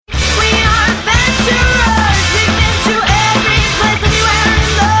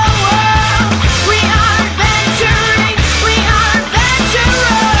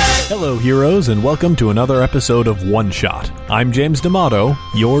heroes, and welcome to another episode of One Shot. I'm James D'Amato,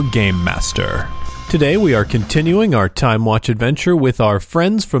 your Game Master. Today we are continuing our Time Watch adventure with our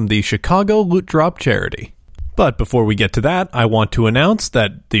friends from the Chicago Loot Drop charity. But before we get to that, I want to announce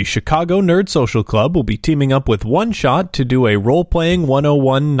that the Chicago Nerd Social Club will be teaming up with One Shot to do a Role-Playing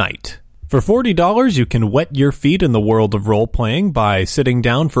 101 night. For $40, you can wet your feet in the world of role-playing by sitting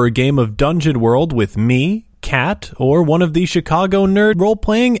down for a game of Dungeon World with me, Kat, or one of the Chicago Nerd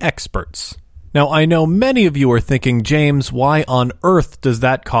role-playing experts. Now, I know many of you are thinking, James, why on earth does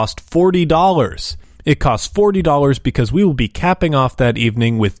that cost $40? It costs $40 because we will be capping off that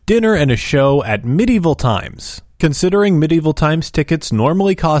evening with dinner and a show at Medieval Times. Considering Medieval Times tickets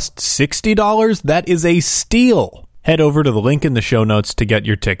normally cost $60, that is a steal. Head over to the link in the show notes to get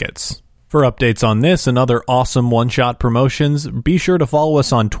your tickets. For updates on this and other awesome one-shot promotions, be sure to follow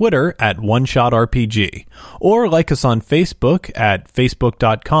us on Twitter at OneShotRPG, or like us on Facebook at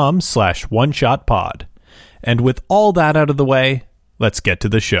facebook.com/OneShotPod. And with all that out of the way, let's get to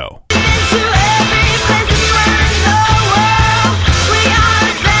the show.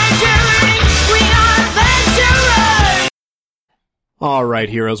 All right,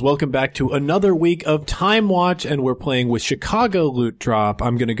 heroes, welcome back to another week of Time Watch, and we're playing with Chicago Loot Drop.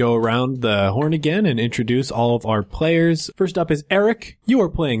 I'm going to go around the horn again and introduce all of our players. First up is Eric. You are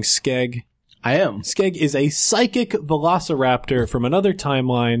playing Skeg. I am. Skeg is a psychic velociraptor from another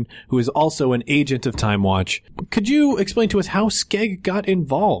timeline who is also an agent of Time Watch. Could you explain to us how Skeg got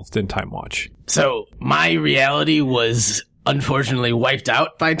involved in Time Watch? So, my reality was unfortunately wiped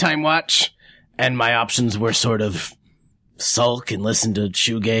out by Time Watch, and my options were sort of sulk and listen to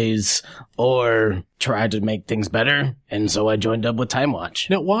shoegaze or try to make things better, and so I joined up with Time Watch.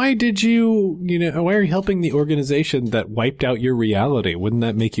 Now, why did why are you helping the organization that wiped out your reality? Wouldn't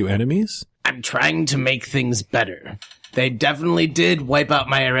that make you enemies? I'm trying to make things better. They definitely did wipe out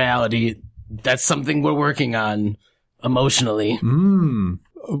my reality. That's something we're working on emotionally.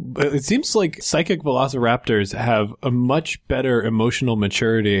 It seems like psychic velociraptors have a much better emotional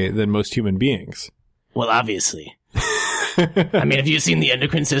maturity than most human beings. Well, obviously. I mean, have you seen the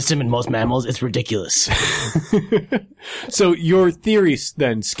endocrine system in most mammals? It's ridiculous. So your theory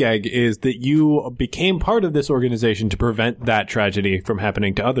then, Skeg, is that you became part of this organization to prevent that tragedy from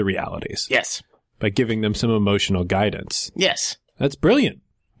happening to other realities. Yes. By giving them some emotional guidance. Yes. That's brilliant.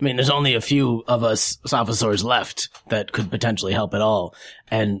 I mean, there's only a few of us Sophosaurs left that could potentially help at all.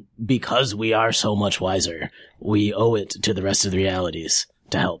 And because we are so much wiser, we owe it to the rest of the realities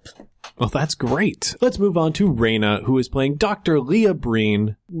to help. Well, that's great. Let's move on to Raina, who is playing Dr. Leah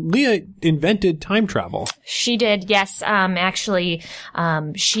Breen. Leah invented time travel. She did, yes. Actually,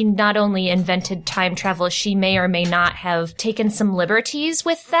 she not only invented time travel, she may or may not have taken some liberties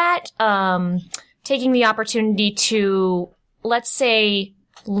with that, taking the opportunity to, let's say,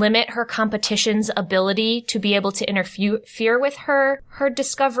 limit her competition's ability to be able to interfere with her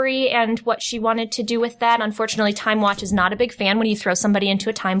discovery and what she wanted to do with that. Unfortunately, Time Watch is not a big fan when you throw somebody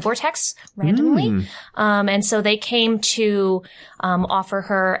into a time vortex randomly. And so they came to offer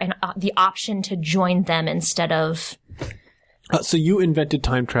her the option to join them instead of... So you invented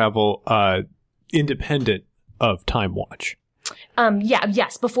time travel independent of Time Watch.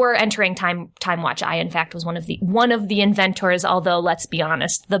 Yes. Before entering Time Watch, I in fact was one of the inventors. Although, let's be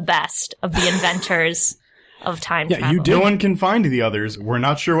honest, the best of the inventors of time travel. No one can find the others. We're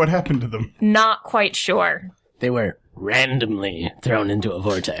not sure what happened to them. Not quite sure. They were randomly thrown into a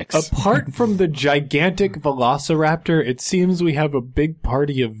vortex. Apart from the gigantic velociraptor, it seems we have a big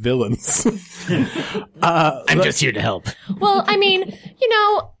party of villains. I'm just here to help. Well, I mean,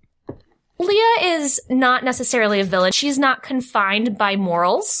 Leah is not necessarily a villain. She's not confined by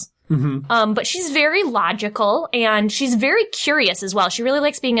morals. But she's very logical and she's very curious as well. She really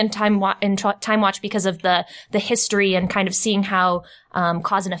likes being in Time Watch because of the history and kind of seeing how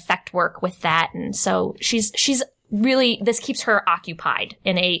cause and effect work with that. And so she's really, this keeps her occupied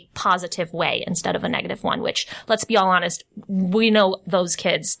in a positive way instead of a negative one, which, let's be all honest, we know those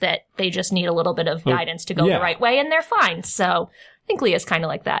kids that they just need a little bit of guidance to go the right way and they're fine. So I think Leah's kind of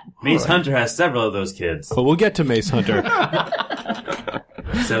like that. Mace Hunter has several of those kids. Well, we'll get to Mace Hunter.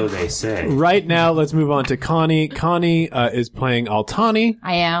 So they say. Right now, let's move on to Connie. Connie is playing Altani.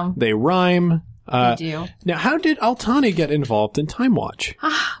 I am. They rhyme. They do. Now, how did Altani get involved in Time Watch?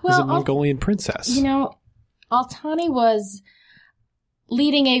 As a Mongolian princess. Altani was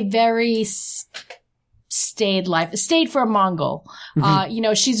leading a very stayed for a Mongol.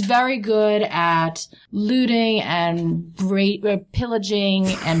 She's very good at looting and pillaging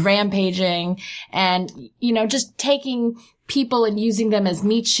and rampaging and, just taking people and using them as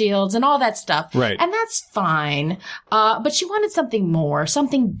meat shields and all that stuff. Right. And that's fine. But she wanted something more,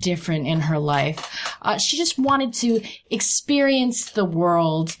 something different in her life. She just wanted to experience the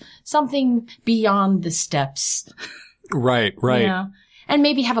world, something beyond the steppes. Right. Yeah. And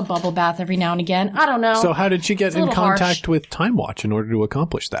maybe have a bubble bath every now and again. I don't know. So how did she get in contact harsh. with Time Watch in order to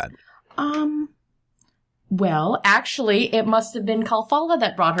accomplish that? Well, actually, it must have been Kalfala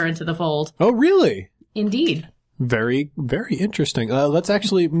that brought her into the fold. Oh, really? Indeed. Very, very interesting. Let's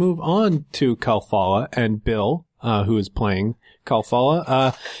actually move on to Kalfala and Bill, who is playing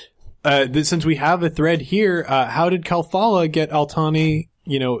Kalfala. Since we have a thread here, how did Kalfala get Altani,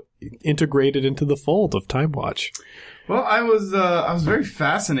 integrated into the fold of Time Watch? Well, I was very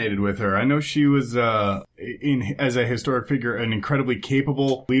fascinated with her. I know she was, as a historic figure, an incredibly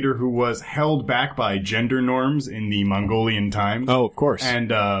capable leader who was held back by gender norms in the Mongolian times. Oh, of course.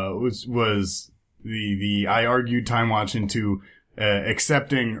 And, was I argued Time Watch into,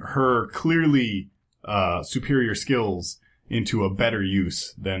 accepting her clearly, superior skills into a better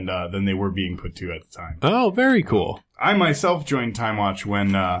use than they were being put to at the time. Oh, very cool. I myself joined Time Watch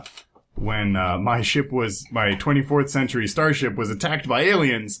when my ship my 24th century starship was attacked by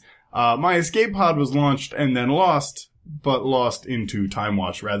aliens. My escape pod was launched and then lost into Time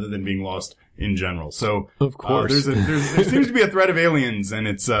Watch rather than being lost in general. So, of course, there seems to be a threat of aliens, and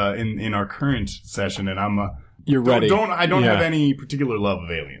it's in our current session, and you're ready. I don't have any particular love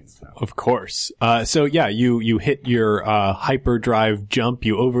of aliens. No. Of course. So yeah, you hit your hyperdrive jump,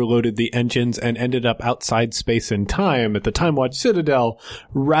 you overloaded the engines and ended up outside space and time at the Time Watch Citadel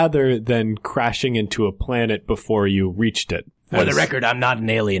rather than crashing into a planet before you reached it. For the record, I'm not an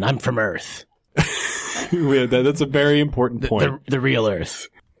alien. I'm from Earth. That's a very important point. The real Earth.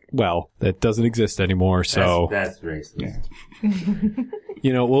 Well, that doesn't exist anymore, so that's racist.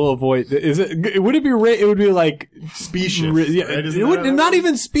 Yeah. We'll avoid. Would it be? It would be like specious. Yeah, right? it would not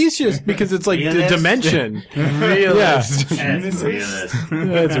even specious because it's like the dimension. Realist. Yeah. That's realist.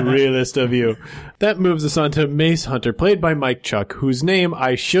 That's realist of you. That moves us on to Mace Hunter, played by Mike Chuck, whose name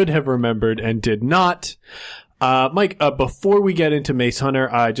I should have remembered and did not. Mike, before we get into Mace Hunter,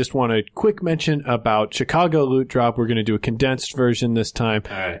 I just want a quick mention about Chicago Loot Drop. We're going to do a condensed version this time.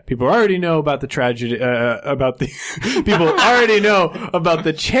 All right. People already know about the tragedy, people already know about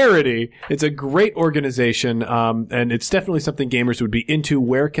the charity. It's a great organization, and it's definitely something gamers would be into.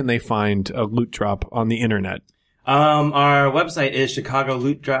 Where can they find a loot drop on the internet? Our website is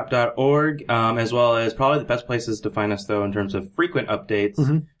chicagolootdrop.org, as well as probably the best places to find us, though, in terms of frequent updates.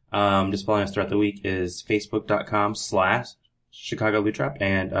 Mm-hmm. Just following us throughout the week is facebook.com/Chicago Loot Drop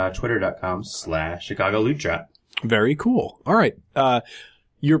and twitter.com/Chicago Loot Drop. Very cool. All right.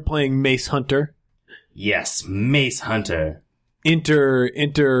 You're playing Mace Hunter. Yes, Mace Hunter.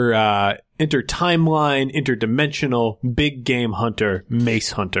 Timeline, interdimensional, big game hunter,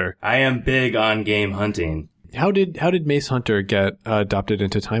 Mace Hunter. I am big on game hunting. How did Mace Hunter get adopted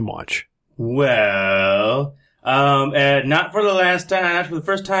into Time Watch? Well, and not for the last time, not for the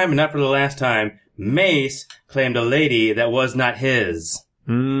first time, and not for the last time, Mace claimed a lady that was not his.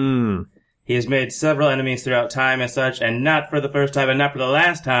 He has made several enemies throughout time and such, and not for the first time and not for the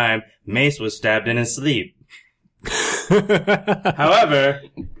last time, Mace was stabbed in his sleep. However,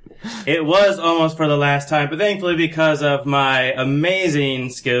 it was almost for the last time, but thankfully because of my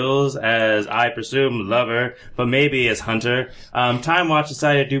amazing skills as, I presume, lover, but maybe as hunter, Time Watch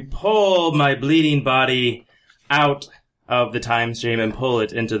decided to pull my bleeding body out of the time stream and pull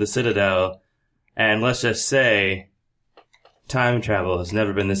it into the Citadel. And let's just say, time travel has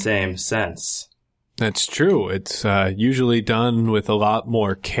never been the same since. That's true. It's usually done with a lot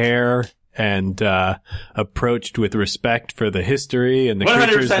more care and approached with respect for the history and the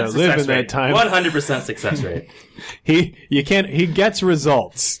creatures that live in that time. 100% success rate. He gets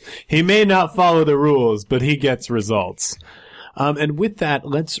results. He may not follow the rules, but he gets results. And with that,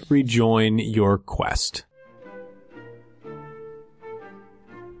 let's rejoin your quest.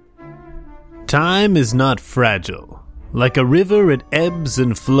 Time is not fragile. Like a river, it ebbs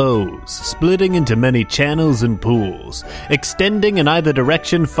and flows, splitting into many channels and pools, extending in either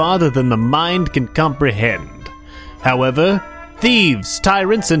direction farther than the mind can comprehend. However, thieves,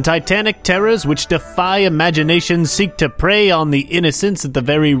 tyrants, and titanic terrors which defy imagination seek to prey on the innocence at the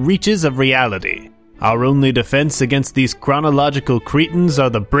very reaches of reality. Our only defense against these chronological cretins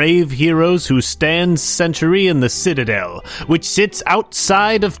are the brave heroes who stand sentry in the Citadel, which sits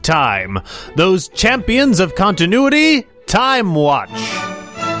outside of time. Those champions of continuity, Time Watch.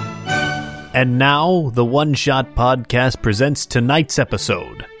 And now, the One Shot Podcast presents tonight's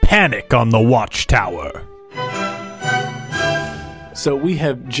episode, Panic on the Watchtower. So we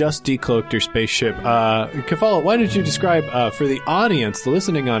have just decloaked your spaceship. Kefala, why don't you describe, for the audience, the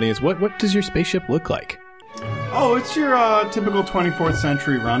listening audience, what does your spaceship look like? Oh, it's your typical 24th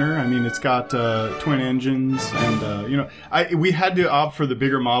century runner. I mean, it's got twin engines, and we had to opt for the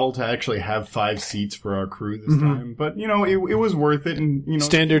bigger model to actually have 5 seats for our crew this time. But it was worth it. And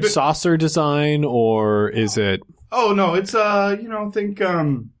Standard saucer design, or is it? Oh no, it's it's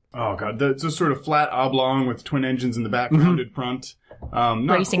a sort of flat oblong with twin engines in the back, rounded front. Not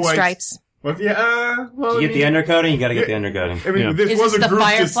Racing quite, stripes. Well, yeah. You get the undercoating, you gotta get the undercoating. I mean, this Is was this a the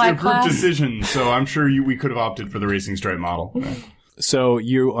Firefly group class? decision, so I'm sure we could have opted for the racing stripe model. So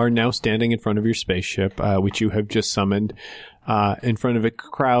you are now standing in front of your spaceship, which you have just summoned, in front of a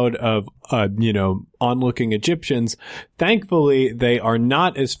crowd of, onlooking Egyptians. Thankfully, they are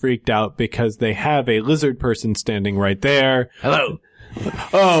not as freaked out because they have a lizard person standing right there. Hello.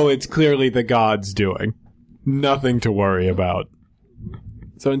 Oh, it's clearly the gods doing. Nothing to worry about.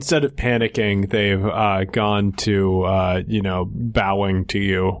 So instead of panicking, they've gone to, bowing to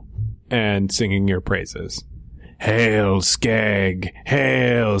you and singing your praises. Hail, Skeg!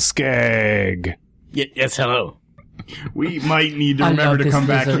 Hail, Skeg! Yes, hello. We might need to I remember love to this come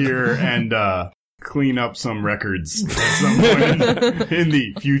back lizard. here and clean up some records at some point in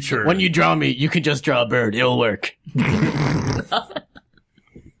the future. When you draw me, you can just draw a bird. It'll work.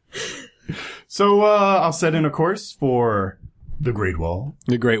 So I'll set in a course for the Great Wall.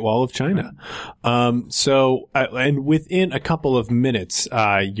 The Great Wall of China. And within a couple of minutes,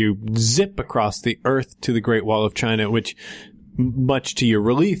 you zip across the earth to the Great Wall of China, which, much to your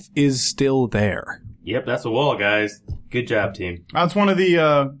relief, is still there. Yep, that's a wall, guys. Good job, team. It's one of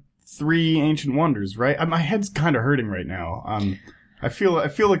the 3 ancient wonders, right? My head's kind of hurting right now. I feel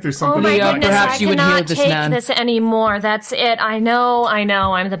like there's something. Oh my Leo, goodness, perhaps I you would heal cannot this take man. this anymore. That's it. I know.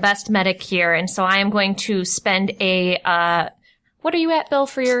 I'm the best medic here, and so I am going to spend a, what are you at, Bill,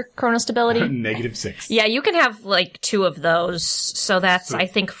 for your chronostability? -6. Yeah, you can have, 2 of those. So that's, I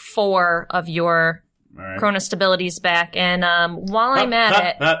think, 4 of your All right. chronostabilities back. And while I'm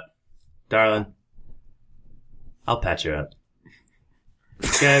at it... Darling, I'll patch you up.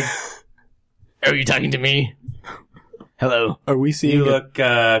 Okay. Are you talking to me? Hello. Are we seeing You look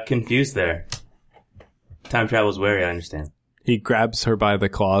confused there. Time travel's wary, I understand. He grabs her by the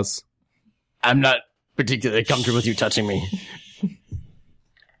claws. I'm not particularly comfortable with you touching me.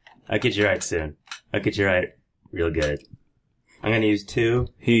 I'll get you right soon. I'll get you right real good. I'm gonna use 2.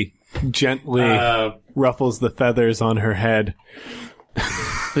 He gently ruffles the feathers on her head.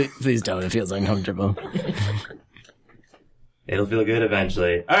 Please don't. It feels uncomfortable. It'll feel good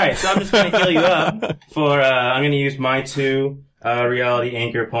eventually. Alright, so I'm just gonna heal you up for, I'm gonna use my 2 reality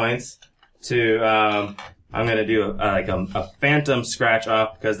anchor points to, I'm gonna do a phantom scratch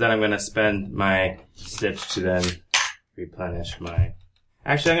off, because then I'm gonna spend my stitch to then replenish my...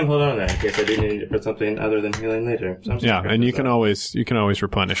 Actually, I'm gonna hold on to that in case I do need it for something other than healing later. So I'm just Yeah, gonna and you this can up. always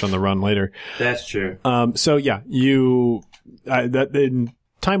replenish on the run later. That's true. So yeah, in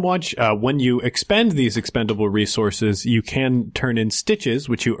Time Watch, when you expend these expendable resources, you can turn in stitches,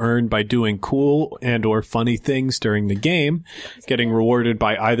 which you earn by doing cool and or funny things during the game, getting rewarded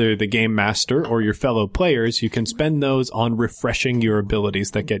by either the game master or your fellow players. You can spend those on refreshing your abilities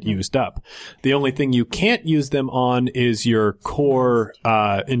that get used up. The only thing you can't use them on is your core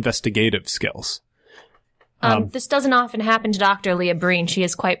investigative skills. this doesn't often happen to Dr. Leah Breen. She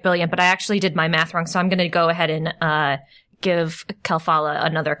is quite brilliant, but I actually did my math wrong, so I'm going to go ahead and give Kalfala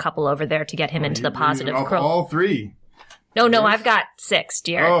another couple over there to get him into the positive. All 3. No, I've got 6,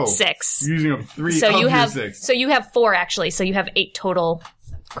 dear. Oh, 6. You're using up 3 So of you your have 6. so you have 4 actually. So you have 8 total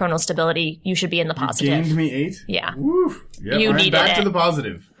chronostability. You should be in the positive. Gained me 8? Yeah. Woo. Yep, You I'm needed back to it. the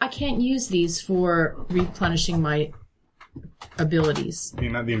positive. I can't use these for replenishing my abilities.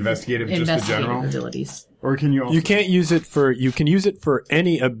 Not the investigative, just the Investigative general? abilities. Or can you also... You can use it for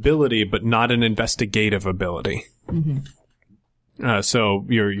any ability, but not an investigative ability. Mm-hmm. So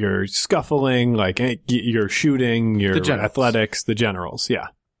your scuffling, your shooting, your athletics, the generals, yeah,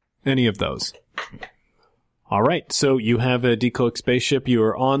 any of those. All right, so you have a decloaked spaceship. You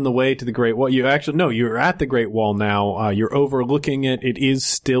are on the way to the Great Wall. You're at the Great Wall now. You're overlooking it. It is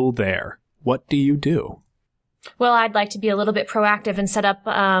still there. What do you do? Well, I'd like to be a little bit proactive and set up,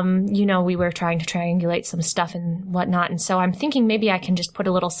 we were trying to triangulate some stuff and whatnot. And so I'm thinking maybe I can just put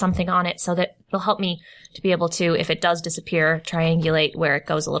a little something on it so that it'll help me to be able to, if it does disappear, triangulate where it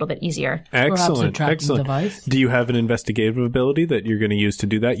goes a little bit easier. Excellent. tracking Excellent. device. Do you have an investigative ability that you're going to use to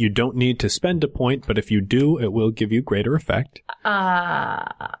do that? You don't need to spend a point, but if you do, it will give you greater effect.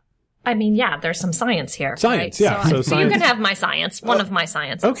 I mean, yeah, there's some science here. Science, right? yeah. So, So you science- can have my science, one of my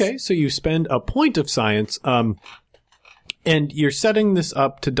sciences. Okay, so you spend a point of science, and you're setting this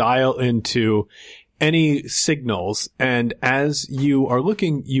up to dial into any signals. And as you are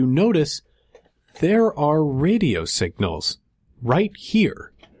looking, you notice there are radio signals right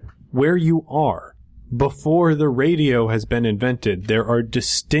here where you are. Before the radio has been invented, there are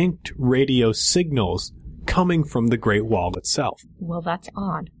distinct radio signals coming from the Great Wall itself. Well, that's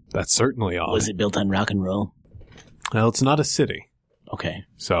odd. That's certainly odd. Was it built on rock and roll? Well, it's not a city, Okay.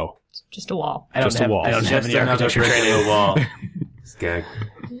 so Just a wall. Just a wall. I don't have Just any another architecture brick in training. the wall. Skag.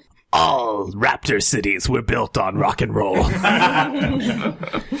 all raptor cities were built on rock and roll.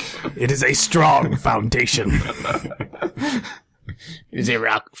 It is a strong foundation. It is a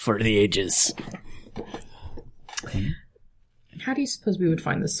rock for the ages. How do you suppose we would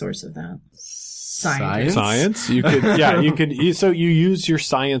find the source of that? Science. Science? You could, yeah, so you use your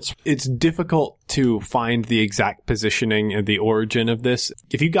science. It's difficult to find the exact positioning and the origin of this.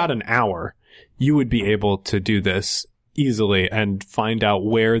 If you got an hour, you would be able to do this easily and find out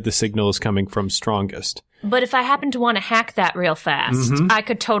where the signal is coming from strongest. But if I happen to want to hack that real fast, I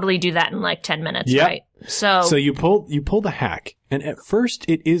could totally do that in like 10 minutes, Yep. right? So you pull the hack, and at first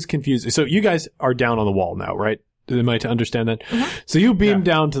it is confusing. So you guys are down on the wall now, right? Am I to understand that? So you beam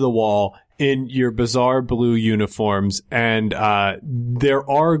down to the wall in your bizarre blue uniforms, and there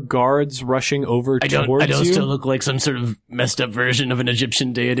are guards rushing over I towards don't you. still look like some sort of messed up version of an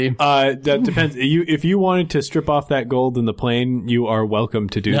Egyptian deity. That depends. If you wanted to strip off that gold in the plane, you are welcome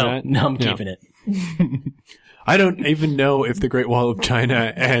to do that. No, I'm keeping it. I don't even know if the Great Wall of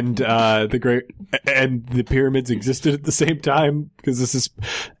China and the pyramids existed at the same time, because this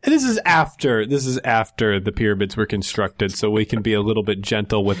is after the pyramids were constructed, so we can be a little bit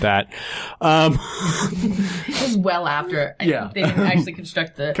gentle with that. This is well after. I Yeah. think they didn't actually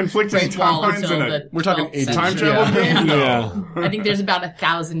construct the Conflicting Great Wall timelines until and the we're talking 12th 8 time century. travel thing? Yeah. I think there's about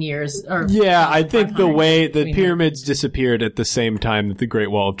 1,000 years. Or Yeah, I think the 500 way between the pyramids disappeared at the same time that the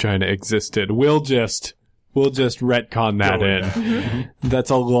Great Wall of China existed, we'll just retcon that in. That's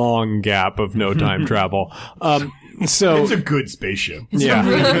a long gap of no time travel. So It's a good spaceship. yeah,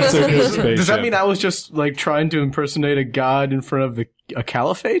 it's a good spaceship. Does that mean I was just like trying to impersonate a god in front of a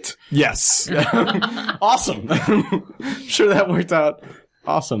caliphate? Yes. Awesome. Sure, that worked out.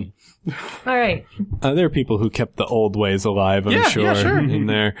 Awesome. all right. There are people who kept the old ways alive, I'm Yeah, sure, yeah, sure. in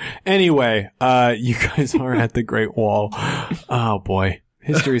there. Anyway, you guys are at the Great Wall. Oh boy.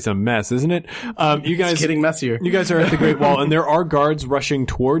 History's a mess, isn't it? You guys, It's getting messier. You guys are at the Great Wall, and there are guards rushing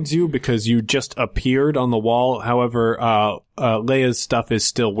towards you because you just appeared on the wall. However, Leia's stuff is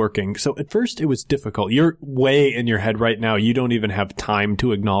still working. So at first it was difficult. You're way in your head right now. You don't even have time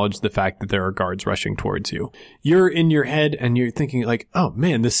to acknowledge the fact that there are guards rushing towards you. You're in your head and you're thinking like, oh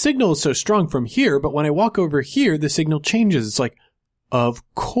man, the signal is so strong from here, but when I walk over here, the signal changes. It's like, of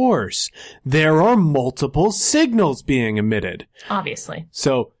course, there are multiple signals being emitted. Obviously.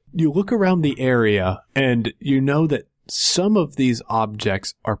 So you look around the area and you know that some of these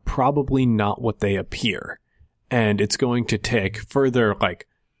objects are probably not what they appear. And it's going to take further, like,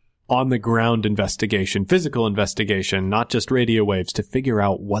 on the ground investigation, physical investigation, not just radio waves, to figure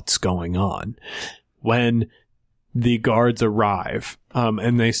out what's going on. When the guards arrive,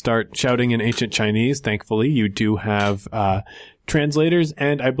 and they start shouting in ancient Chinese, thankfully you do have, translators,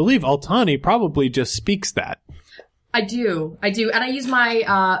 and I believe Altani probably just speaks that. I do. And I use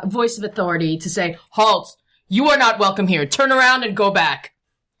my voice of authority to say, halt! You are not welcome here. Turn around and go back.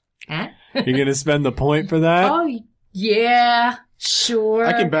 Huh? You're gonna spend the point for that? Oh, yeah. Sure.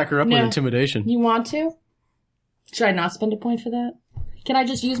 I can back her up with No. intimidation. You want to? Should I not spend a point for that? Can I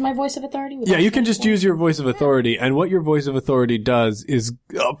just use my voice of authority? Yeah, you can just use your voice of authority, and what your voice of authority does is,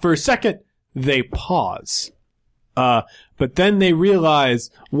 for a second, they pause. But then they realize,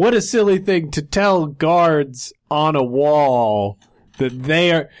 what a silly thing to tell guards on a wall that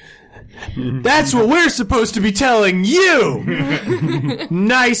they are... That's what we're supposed to be telling you!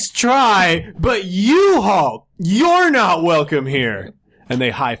 Nice try, but you, Hulk, you're not welcome here! And they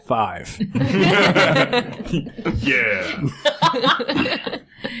high five. Yeah.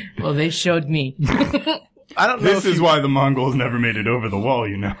 Well, they showed me. I don't know This if is you- why the Mongols never made it over the wall,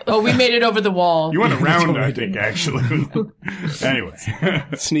 you know. Oh, we made it over the wall. You went around, I think, actually. Anyway.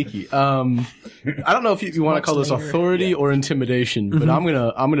 sneaky. I don't know if you want to call this authority or intimidation, but I'm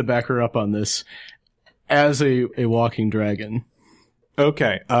gonna back her up on this as a walking dragon.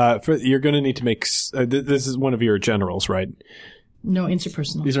 Okay, you're gonna need to make, this is one of your generals, right? No,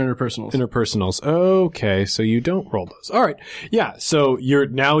 interpersonal. These are interpersonals. Interpersonals. Okay, so you don't roll those. All right. Yeah, so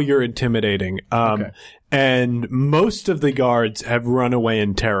you're intimidating. Okay. And most of the guards have run away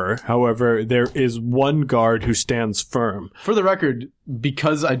in terror. However, there is one guard who stands firm. For the record,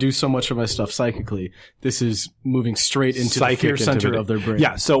 because I do so much of my stuff psychically, this is moving straight into the fear center of their brain.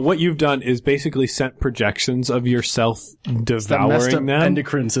 Yeah, so what you've done is basically sent projections of yourself That messed up devouring them.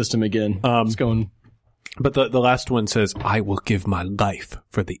 endocrine system again. It's going... But the last one says, I will give my life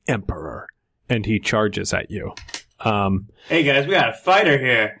for the Emperor. And he charges at you. Hey guys, we got a fighter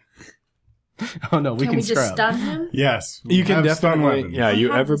here. Oh no, we Can can we just scrap. stun him? Yes. You can have stun definitely, weapons.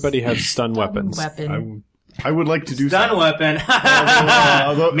 yeah, everybody has stun weapons. Weapon. I would like to do Stun something. weapon.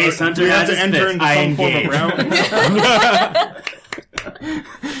 Although, Mace Hunter we have has to his enter fist. into I some form of round.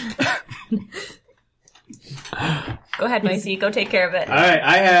 Go ahead, Micey. Go take care of it. All right,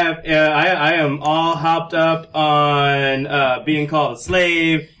 I am all hopped up on being called a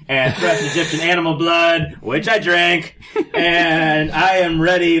slave and fresh Egyptian animal blood, which I drank, and I am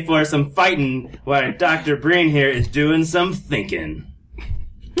ready for some fighting while Dr. Breen here is doing some thinking.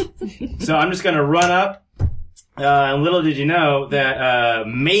 So I'm just gonna run up. And little did you know that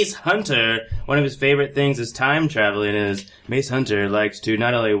Mace Hunter, one of his favorite things is time traveling, is Mace Hunter likes to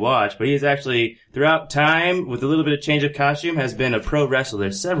not only watch, but he's actually, throughout time, with a little bit of change of costume, has been a pro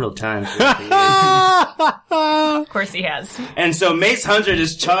wrestler several times. Of course he has. And so Mace Hunter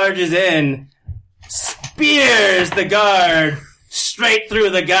just charges in, spears the guard straight through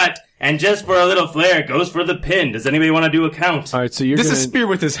the gut, and just for a little flair, goes for the pin. Does anybody want to do a count? All right, so you're This gonna... is spear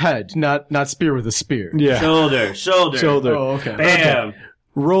with his head, not spear with a spear. Yeah. Shoulder. Shoulder. Oh, okay. Bam.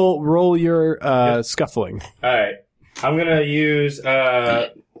 Roll your scuffling. Alright. I'm gonna use,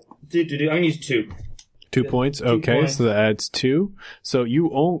 I'm gonna use 2. 2 points. Okay, points. so that adds 2. So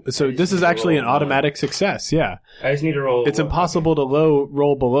this is actually an automatic success. Yeah. I just need to roll. It's impossible to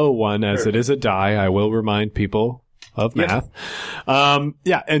roll below 1 as it is a die. I will remind people of math.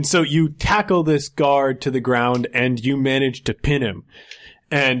 Yeah, and so you tackle this guard to the ground and you manage to pin him.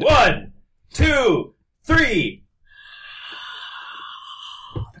 And 1, 2, 3.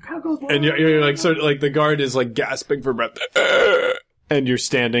 and you're like sort of like the guard is like gasping for breath. And you're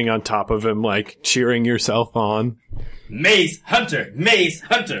standing on top of him like cheering yourself on. Mace Hunter, Mace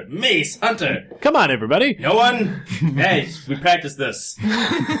Hunter, Mace Hunter. Come on, everybody. No one? Hey, we practiced this.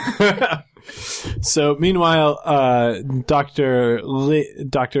 So meanwhile, Dr.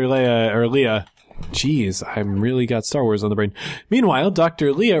 Leah, geez, I'm really got Star Wars on the brain. Meanwhile,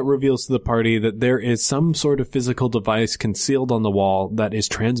 Dr. Leah reveals to the party that there is some sort of physical device concealed on the wall that is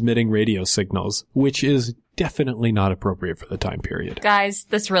transmitting radio signals, which is definitely not appropriate for the time period. Guys,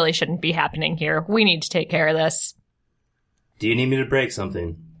 this really shouldn't be happening here. We need to take care of this. Do you need me to break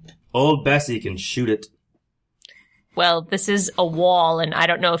something? Old Bessie can shoot it. Well, this is a wall, and I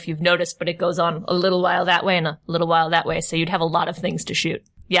don't know if you've noticed, but it goes on a little while that way and a little while that way, so you'd have a lot of things to shoot.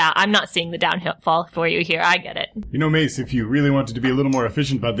 Yeah, I'm not seeing the downfall for you here. I get it. You know, Mace, if you really wanted to be a little more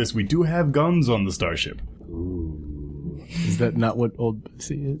efficient about this, we do have guns on the starship. Is that not what old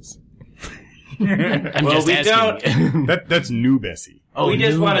Bessie is? Well, we don't. That's new Bessie. We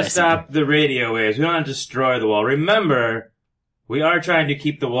just want to stop the radio waves. We don't want to destroy the wall. Remember, we are trying to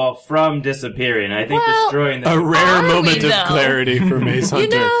keep the wall from disappearing. I think Well, destroying the A rare Are we, moment of though? clarity for Mace Hunter. You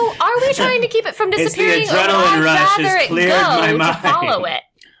know, are we trying to keep it from It's the disappearing, or adrenaline I'd rush rather has it cleared go my to mind. follow it?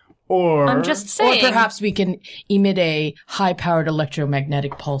 Or I'm just Or saying. perhaps we can emit a high-powered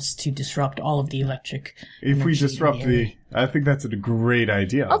electromagnetic pulse to disrupt all of the electric. if we energy in disrupt the area. I think that's a great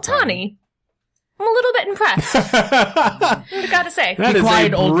idea. Altani, I'm a little bit impressed. I gotta say. That is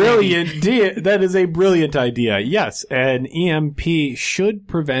quiet, a old brilliant that is a brilliant idea. Yes, an EMP should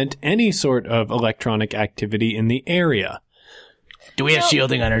prevent any sort of electronic activity in the area. Do we have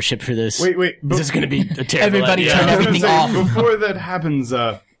shielding on our ship for this? Wait. Is this going to be a terrible Everybody idea? turn I was gonna everything say, off. before that happens,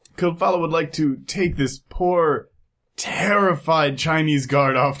 Killfala would like to take this poor, terrified Chinese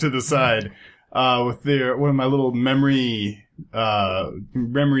guard off to the side, with one of my little memory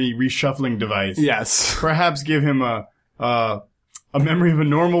reshuffling device. Yes. Perhaps give him a memory of a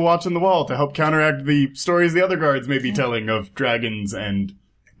normal watch on the wall to help counteract the stories the other guards may be telling of dragons and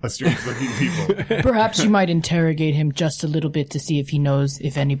strange-looking people. Perhaps you might interrogate him just a little bit to see if he knows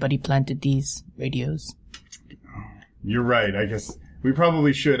if anybody planted these radios. You're right, I guess. We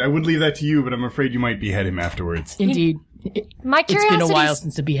probably should. I would leave that to you, but I'm afraid you might behead him afterwards. Indeed. My It's been a while curiosity,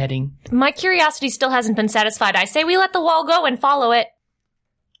 since the beheading. my curiosity still hasn't been satisfied. I say we let the wall go and follow it.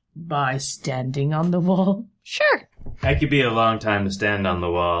 By standing on the wall. Sure. That could be a long time to stand on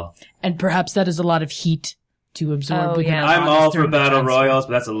the wall. And perhaps that is a lot of heat to absorb Oh, within yeah. our I'm bodies all for during the battle transport. royals,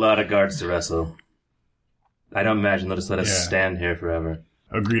 but that's a lot of guards to wrestle. I don't imagine they'll just let us stand here forever.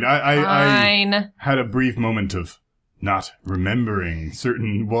 Agreed. I had a brief moment of not remembering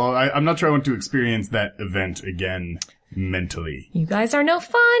certain... Well, I'm not sure I want to experience that event again mentally. You guys are no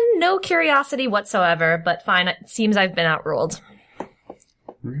fun, no curiosity whatsoever, but fine, it seems I've been outruled.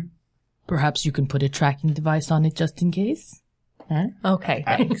 Perhaps you can put a tracking device on it just in case? Huh? Okay,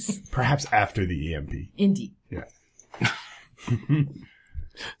 thanks. Perhaps after the EMP. Indeed. Yeah.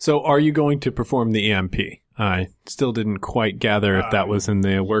 So are you going to perform the EMP? I still didn't quite gather if that was in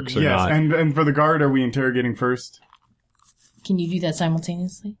the works or not. Yes, and for the guard, are we interrogating first? Can you do that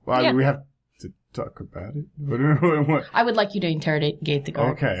simultaneously? Well, Yeah. we have to talk about it. What? I would like you to interrogate the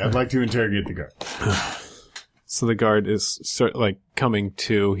guard. Okay, I'd like to interrogate the guard. So the guard is sort of like coming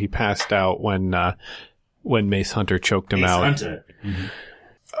to. He passed out when Mace Hunter choked him out. Hunter.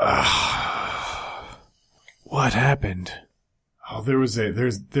 What happened? Oh, there's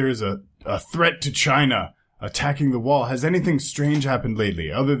a threat to China attacking the wall. Has anything strange happened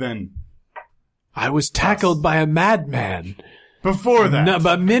lately, other than I was tackled by a madman. before that? No,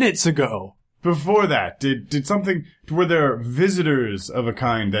 but minutes ago. Before that, did something? Were there visitors of a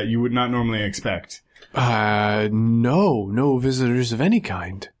kind that you would not normally expect? No visitors of any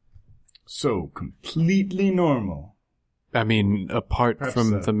kind. So completely normal. I mean, apart Perhaps,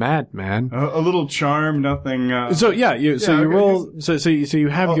 from the madman. A little charm, nothing. So yeah, you okay, roll. So you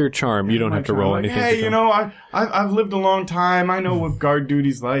have your charm. You don't have to roll like, anything. Hey, to you know, I've lived a long time. I know what guard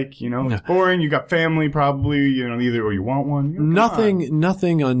duty's like. You know, it's boring. You got family, probably. You know, either or you want one. You know,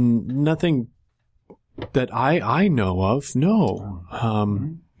 nothing that I know of. No.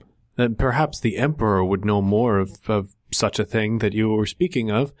 That perhaps the Emperor would know more of such a thing that you were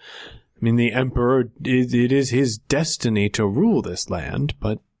speaking of. I mean, the Emperor, it is his destiny to rule this land,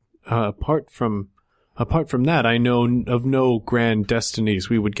 but apart from that, I know of no grand destinies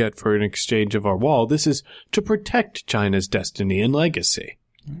we would get for an exchange of our wall. This is to protect China's destiny and legacy.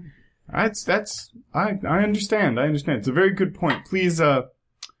 I understand. It's a very good point. Please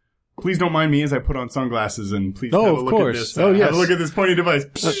don't mind me as I put on sunglasses and please have a look at this. Oh, yes. Have a look at this pointy device.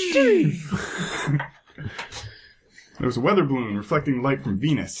 There was a weather balloon reflecting light from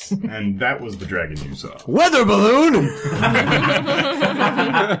Venus, and that was the dragon you saw. Weather balloon!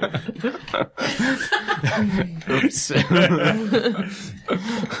 Oops.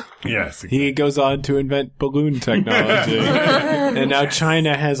 Yes. He goes on to invent balloon technology. And now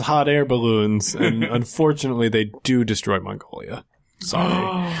China has hot air balloons, and unfortunately they do destroy Mongolia. Sorry.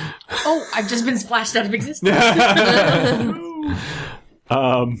 Oh, I've just been splashed out of existence.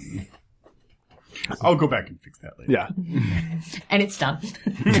 I'll go back and fix that later. Yeah. And it's done.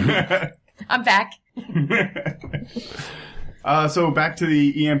 I'm back. So back to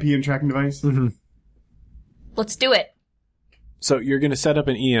the EMP and tracking device. Mm-hmm. Let's do it. So you're going to set up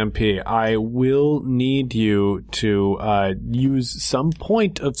an EMP. I will need you to use some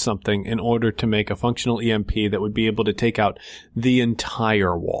point of something in order to make a functional EMP that would be able to take out the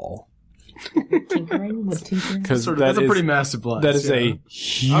entire wall. Tinkering? What tinkering? Because That's a pretty massive blast. That is a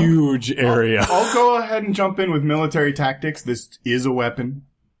huge area. I'll go ahead and jump in with military tactics. This is a weapon.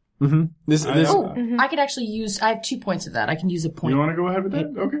 Mm-hmm. I could actually use. I have 2 points of that. I can use a point. You want to go ahead with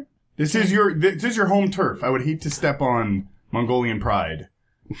that? Okay. This is your home turf. I would hate to step on Mongolian pride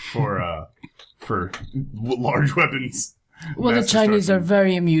for large weapons. Well, the Mass Chinese are destruction.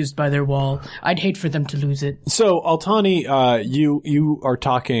 very amused by their wall. I'd hate for them to lose it. So, Altani, you are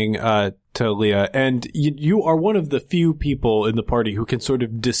talking to Leah, and you are one of the few people in the party who can sort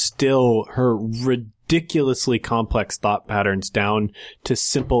of distill her ridiculously complex thought patterns down to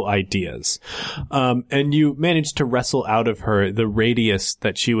simple ideas. And you managed to wrestle out of her the radius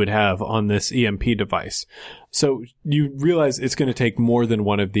that she would have on this EMP device. So you realize it's going to take more than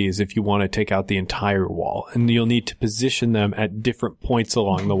one of these if you want to take out the entire wall, and you'll need to position them at different points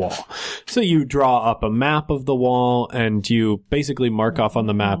along the wall. So you draw up a map of the wall, and you basically mark off on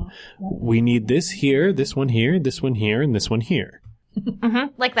the map, we need this here, this one here, this one here, and this one here.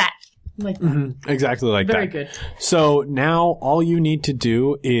 Mm-hmm. Like that. Like that. Exactly like Very that. good. So now all you need to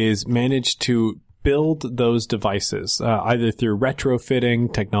do is manage to build those devices, either through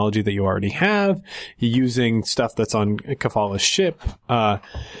retrofitting technology that you already have, using stuff that's on Kefala's ship.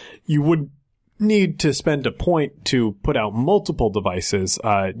 You would need to spend a point to put out multiple devices.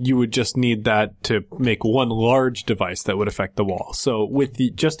 You would just need that to make one large device that would affect the wall. So with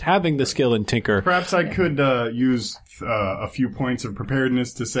just having the skill in Tinker, Perhaps I could use a few points of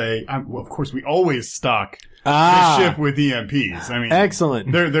preparedness to say, well, of course, we always stock the ship with EMPs. I mean,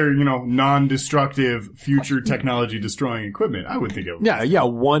 Excellent. They're non-destructive, future technology destroying equipment. I would think it. Yeah.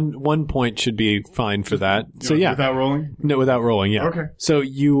 One point should be fine for that. So yeah, without rolling. No, without rolling. Yeah. Okay. So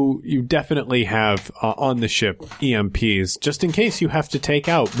you definitely have on the ship EMPs just in case you have to take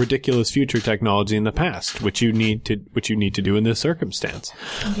out ridiculous future technology in the past, which you need to do in this circumstance.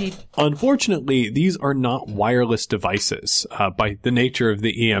 Indeed. Unfortunately, these are not wireless devices. By the nature of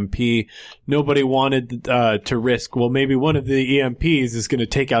the EMP, nobody wanted to risk, well, maybe one of the EMPs is going to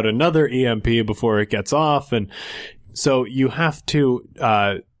take out another EMP before it gets off. And so you have to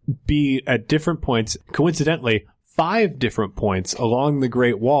be at different points, coincidentally, 5 different points along the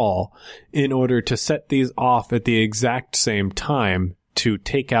Great Wall in order to set these off at the exact same time to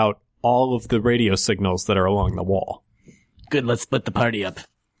take out all of the radio signals that are along the wall. Good, let's split the party up.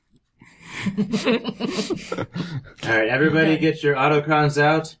 All right, everybody get your autocrons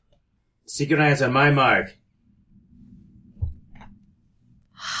out. Synchronize on my mark.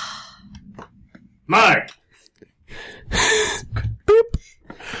 Mark!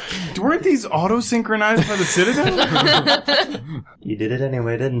 Weren't these auto-synchronized by the Citadel? You did it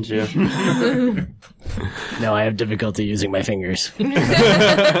anyway, didn't you? No, I have difficulty using my fingers.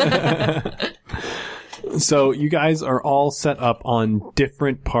 So you guys are all set up on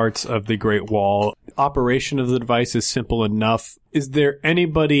different parts of the Great Wall. Operation of the device is simple enough. Is there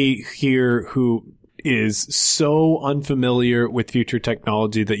anybody here who is so unfamiliar with future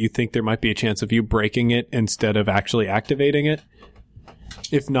technology that you think there might be a chance of you breaking it instead of actually activating it?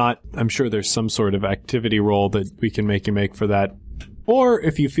 If not, I'm sure there's some sort of activity roll that we can make you make for that. Or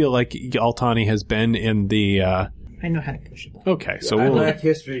if you feel like Altani has been in the... I know how to push it. Okay, so I we'll... lack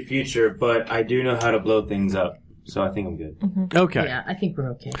history future, but I do know how to blow things up. So I think I'm good. Mm-hmm. Okay. Yeah, I think we're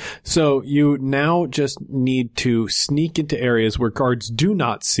okay. So you now just need to sneak into areas where guards do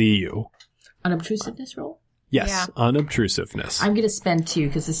not see you. Unobtrusiveness roll? Yes, Yeah. unobtrusiveness. I'm going to spend 2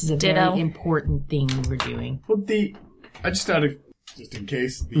 because this is a Ditto. very important thing we're doing. Well, just in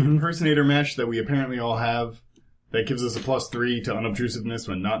case, the impersonator mesh that we apparently all have, that gives us a +3 to unobtrusiveness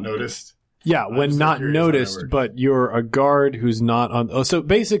when not noticed. Yeah, when just not curious how that noticed, works. but you're a guard who's not on... Oh, so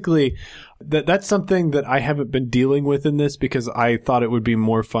basically, that's something that I haven't been dealing with in this because I thought it would be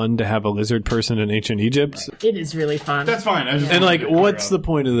more fun to have a lizard person in ancient Egypt. It is really fun. That's fine. I just And, wanted like, to figure what's the out.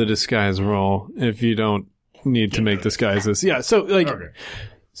 point of the disguise roll if you don't need to make disguises? Yeah, so, like... Okay.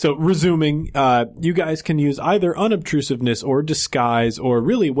 So, resuming, you guys can use either unobtrusiveness or disguise or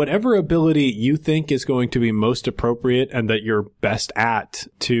really whatever ability you think is going to be most appropriate and that you're best at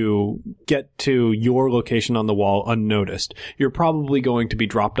to get to your location on the wall unnoticed. You're probably going to be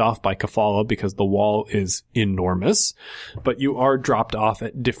dropped off by Kafala because the wall is enormous, but you are dropped off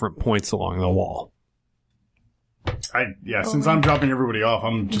at different points along the wall. Since I'm dropping everybody off,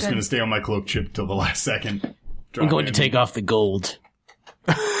 I'm just going to stay on my cloak chip till the last second. I'm Drop going to in. take off the gold.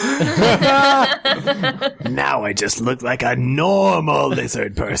 Now I just look like a normal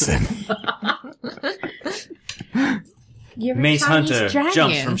lizard person. Mace Hunter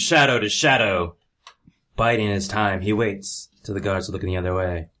jumps from shadow to shadow. Biding his time, he waits till the guards are looking the other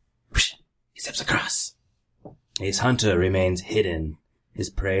way. Whoosh, he steps across. Mace Hunter remains hidden, his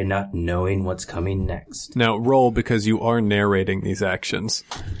prey not knowing what's coming next. Now roll because you are narrating these actions.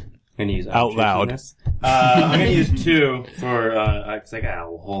 I'm gonna use Out loud. unobtrusiveness. I'm gonna use 2 for, cause I got a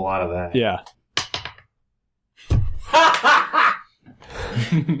whole lot of that. Yeah.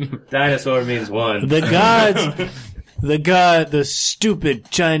 Dinosaur means 1. The stupid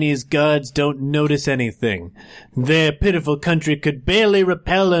Chinese guards don't notice anything. Their pitiful country could barely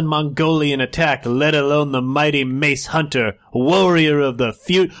repel a Mongolian attack, let alone the mighty Mace Hunter, warrior of the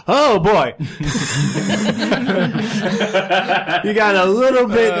feud. Oh boy! You got a little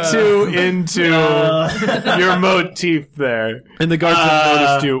bit too into your motif there. And the guards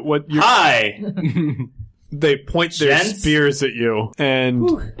have noticed you. Hi! They point their Gents? spears at you, and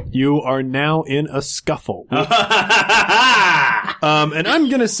you are now in a scuffle. And I'm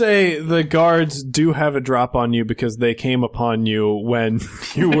gonna say the guards do have a drop on you because they came upon you when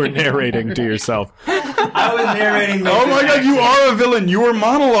you were narrating to yourself. I was narrating Mace's Oh my god, you are a villain. You are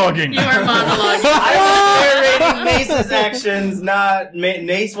monologuing. You are monologuing. I was narrating Mace's actions, not...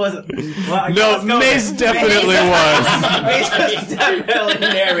 Mace wasn't... Well, No, Mace definitely was. Mace was definitely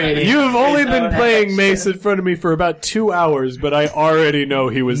narrating. You have only Mace's been own playing action. Mace in front of me for about 2 hours, but I already know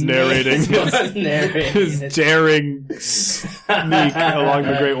he was narrating Mace was narrating. his daring sneak along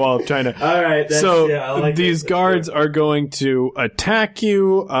the Great Wall of China. All right. That's, So yeah, I like these it. guards are going to attack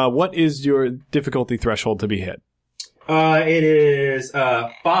you. What is your difficulty threshold to be hit? It is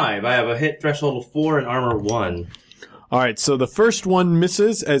 5. I have a hit threshold of 4 and armor 1. All right, so the first one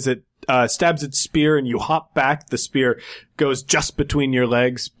misses as it stabs its spear, and you hop back. The spear goes just between your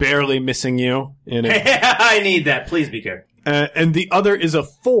legs, barely missing you. I need that. Please be careful. And the other is a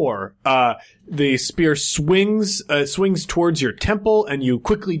 4. The spear swings towards your temple, and you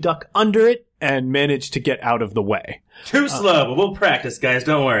quickly duck under it and manage to get out of the way. Too slow, but we'll practice, guys.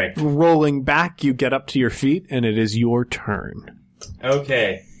 Don't worry. Rolling back, you get up to your feet, and it is your turn.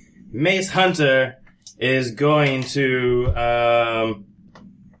 Okay. Mace Hunter is going to,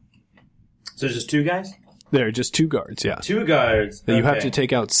 so just 2 guys? There are just 2 guards, yeah. 2 guards. That you have to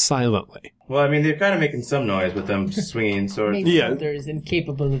take out silently. Well, I mean, they're kind of making some noise with them swinging swords. Mace Hunter is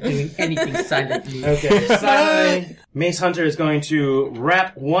incapable of doing anything silently. Okay, silently. Mace Hunter is going to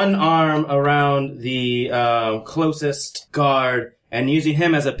wrap one arm around the closest guard, and using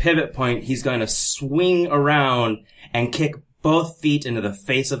him as a pivot point, he's going to swing around and kick both feet into the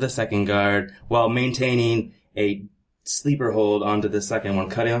face of the second guard while maintaining a sleeper hold onto the second one,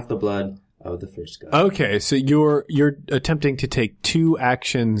 cutting off the blood of the first guard. Okay, so you're attempting to take 2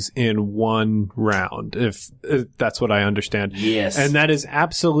 actions in 1 round, if that's what I understand. Yes. And that is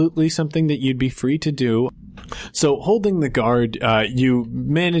absolutely something that you'd be free to do. So holding the guard, you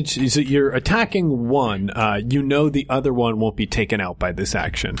manage, so you're attacking one, you know the other one won't be taken out by this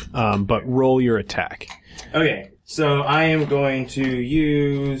action, but roll your attack. Okay, so I am going to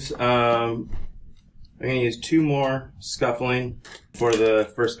use, I'm going to use 2 more scuffling for the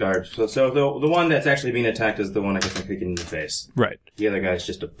first guard. So the one that's actually being attacked is the one I guess I'm kicking in the face. Right. The other guy's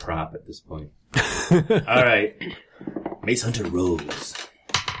just a prop at this point. All right. Mace Hunter rolls.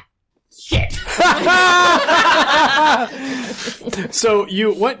 Shit. So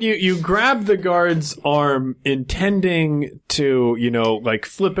you grab the guard's arm intending to, like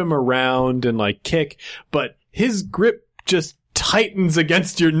flip him around and like kick, but his grip just tightens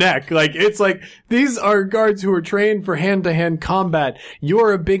against your neck. Like, it's like, these are guards who are trained for hand-to-hand combat.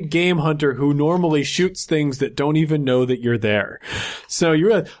 You're a big game hunter who normally shoots things that don't even know that you're there. So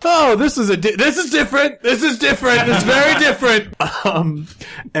you're like, oh, this is different. This is different. It's very different.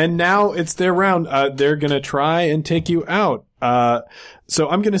 And now it's their round. They're gonna try and take you out. So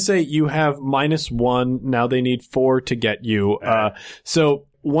I'm gonna say you have -1. Now they need 4 to get you. So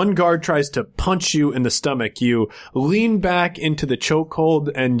one guard tries to punch you in the stomach. You lean back into the chokehold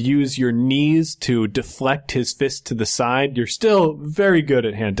and use your knees to deflect his fist to the side. You're still very good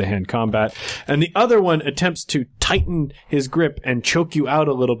at hand-to-hand combat. And the other one attempts to tighten his grip and choke you out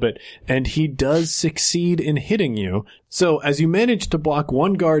a little bit, and he does succeed in hitting you. So as you manage to block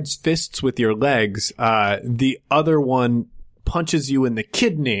one guard's fists with your legs, the other one punches you in the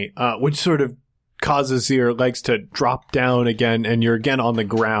kidney, which sort of causes your legs to drop down again, and you're again on the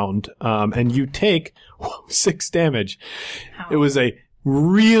ground. And you take 6 damage. Ow. It was a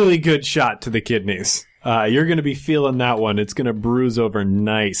really good shot to the kidneys. You're going to be feeling that one. It's going to bruise over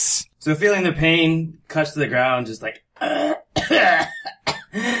nice. So feeling the pain, cuts to the ground, just like...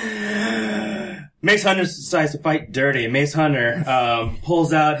 Mace Hunter decides to fight dirty. Mace Hunter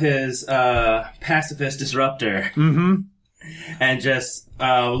pulls out his pacifist disruptor. Mm-hmm. And just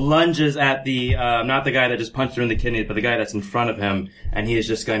lunges at the, not the guy that just punched her in the kidneys, but the guy that's in front of him, and he is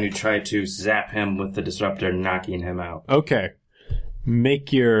just going to try to zap him with the disruptor, knocking him out. Okay.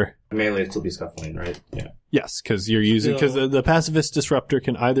 Make your... Melee would still be scuffling, right? Yeah. Yes, because you're using... Because the pacifist disruptor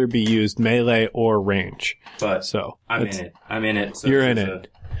can either be used melee or range. But so I'm in it. So you're in it.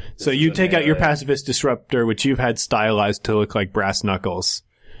 So you take out your pacifist disruptor, which you've had stylized to look like brass knuckles.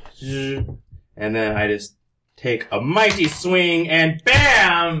 And then I just... take a mighty swing, and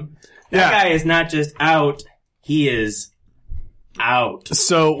bam! That guy is not just out, he is out.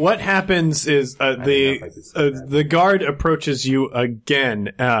 So what happens is the guard approaches you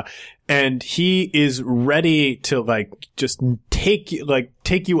again, and he is ready to just take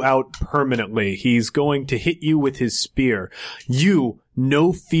you out permanently. He's going to hit you with his spear. You,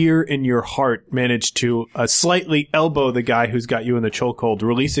 no fear in your heart, manage to slightly elbow the guy who's got you in the chokehold,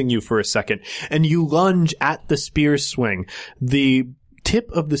 releasing you for a second, and you lunge at the spear swing. The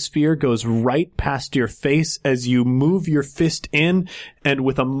tip of the spear goes right past your face as you move your fist in, and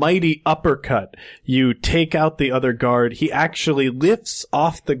with a mighty uppercut, you take out the other guard. He actually lifts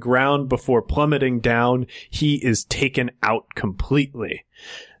off the ground before plummeting down. He is taken out completely.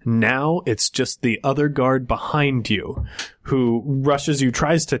 Now it's just the other guard behind you who rushes you,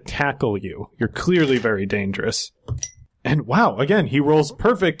 tries to tackle you. You're clearly very dangerous. And wow, again, he rolls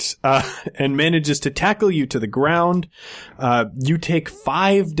perfect, and manages to tackle you to the ground. You take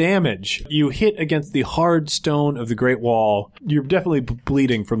 5 damage. You hit against the hard stone of the Great Wall. You're definitely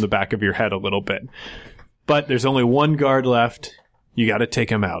bleeding from the back of your head a little bit. But there's only one guard left. You gotta take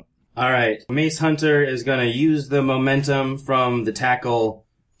him out. All right. Mace Hunter is going to use the momentum from the tackle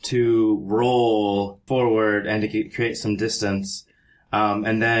to roll forward and to create some distance.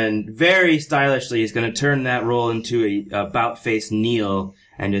 And then very stylishly, he's going to turn that roll into a about-face kneel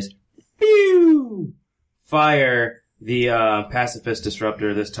and just pew! Fire the pacifist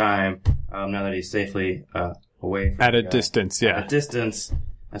disruptor this time, now that he's safely away from At a distance, yeah. At a distance.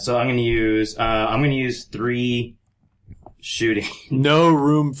 So I'm going to use 3 shooting. No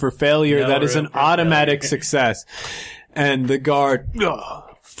room for failure. No That is room an for automatic failure. success. And the guard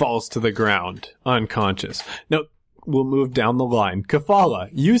falls to the ground, unconscious. Now, we'll move down the line. Kafala,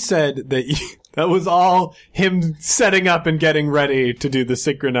 you said that that was all him setting up and getting ready to do the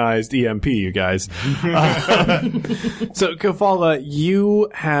synchronized EMP, you guys. So, Kafala,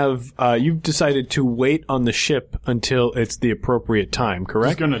 you've decided to wait on the ship until it's the appropriate time, Just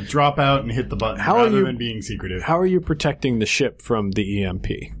correct? gonna drop out and hit the button How are rather you- than being secretive. How are you protecting the ship from the EMP?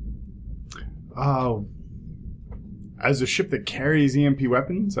 As a ship that carries EMP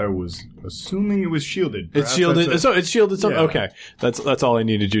weapons, I was assuming it was shielded. It's Perhaps shielded. that's So it's shielded. Yeah. Okay, that's all I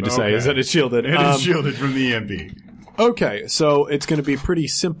needed you to say is Okay. that it's shielded. It is shielded from the EMP. Okay, so it's going to be pretty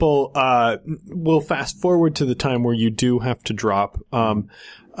simple. We'll fast forward to the time where you do have to drop.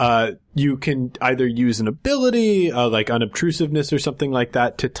 You can either use an ability, like unobtrusiveness or something like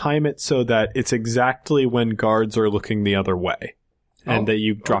that, to time it so that it's exactly when guards are looking the other way, and that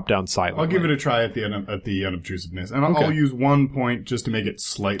you drop down silently. I'll give it a try at the unobtrusiveness, and Okay. I'll use 1 point just to make it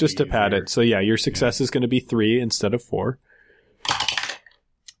slightly just to pad easier. it. So yeah, your success is going to be 3 instead of 4.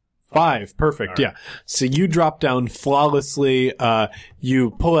 5. Perfect. Yeah. So you drop down flawlessly.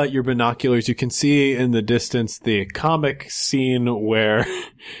 You pull out your binoculars. You can see in the distance the comic scene where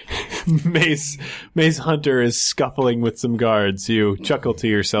Mace Hunter is scuffling with some guards. You chuckle to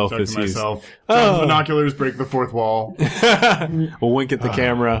yourself Talk as to he's myself. Turn Oh. the binoculars, break the fourth wall. we'll wink at the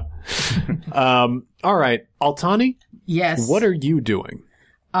camera. All right. Altani, Yes. what are you doing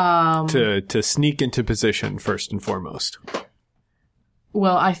to sneak into position first and foremost?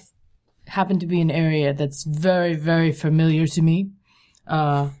 Well, I happen to be in an area that's very, very familiar to me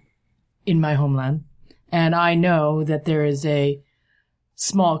in my homeland. And I know that there is a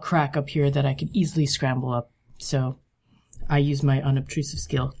small crack up here that I could easily scramble up. So I use my unobtrusive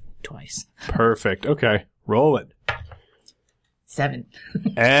skill twice. Perfect. Okay. Roll it. 7.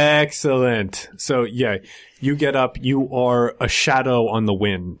 Excellent. So yeah, you get up, you are a shadow on the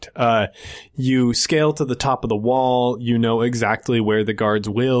wind. You scale to the top of the wall, you know exactly where the guards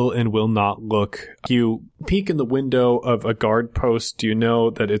will and will not look. You peek in the window of a guard post, you know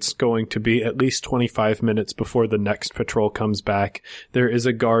that it's going to be at least 25 minutes before the next patrol comes back. There is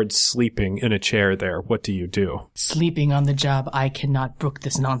a guard sleeping in a chair there. What do you do? Sleeping on the job, I cannot brook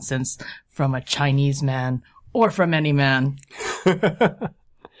this nonsense from a Chinese man or from any man.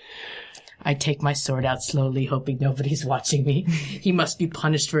 I take my sword out slowly, hoping nobody's watching me. He must be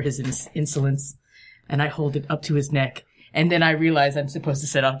punished for his insolence. And I hold it up to his neck. And then I realize I'm supposed to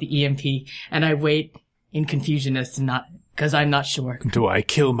set off the EMP. And I wait in confusion as to not, because I'm not sure. Do I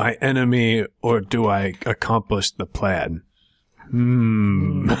kill my enemy or do I accomplish the plan?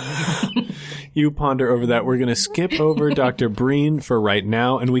 You ponder over that. We're going to skip over Dr. Breen for right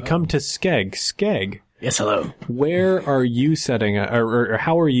now, and we come to Skeg. Skeg, Yes, hello. where are you setting up, or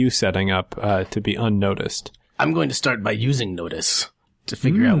how are you setting up to be unnoticed? I'm going to start by using notice to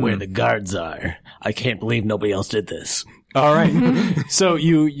figure out where the guards are. I can't believe nobody else did this. All right. So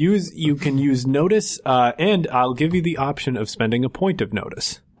you can use notice, and I'll give you the option of spending a point of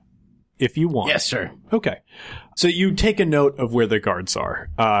notice if you want. Yes, sir. Okay. So you take a note of where the guards are.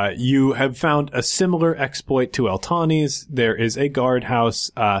 You have found a similar exploit to Altani's. There is a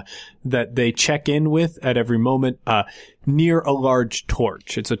guardhouse that they check in with at every moment near a large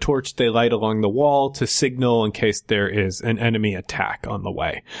torch. It's a torch they light along the wall to signal in case there is an enemy attack on the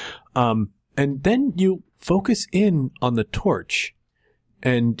way. And then you focus in on the torch,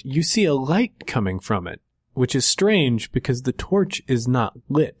 and you see a light coming from it, which is strange because the torch is not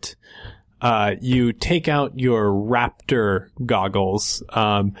lit. You take out your Raptor goggles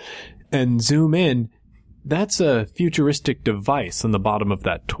and zoom in. That's a futuristic device on the bottom of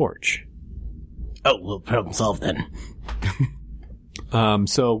that torch. Oh, well, problem solved then.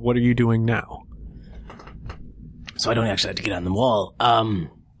 So what are you doing now? So I don't actually have to get on the wall.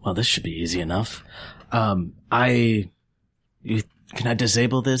 Well, this should be easy enough. Can I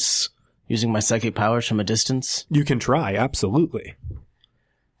disable this using my psychic powers from a distance? You can try, absolutely.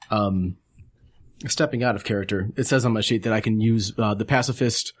 Stepping out of character, it says on my sheet that I can use the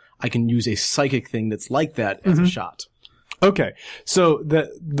pacifist. I can use a psychic thing that's like that as a shot. Okay, so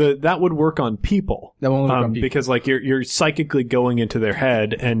that would work on people. That won't work on people. Because like you're psychically going into their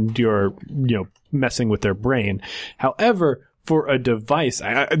head and you're messing with their brain. However, for a device,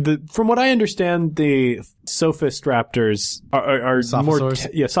 from what I understand, the Sophist Raptors are more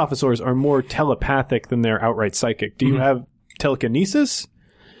Sophosaurs are more telepathic than they're outright psychic. Do you have telekinesis?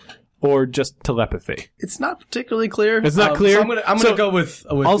 Or just telepathy? It's not particularly clear. It's not clear. So I'm gonna go with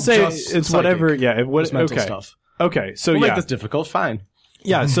I'll say just it's psychic, whatever. Yeah. mental Okay. stuff. Okay. So We'll yeah. make this difficult. Fine.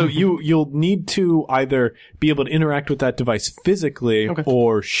 Yeah. So you'll need to either be able to interact with that device physically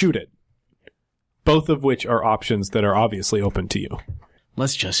or shoot it. Both of which are options that are obviously open to you.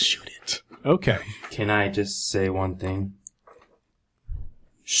 Let's just shoot it. Okay. Can I just say one thing?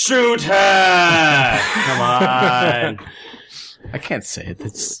 Shoot her! Come on. I can't say it.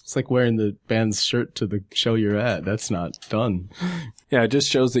 It's like wearing the band's shirt to the show you're at. That's not done. Yeah, it just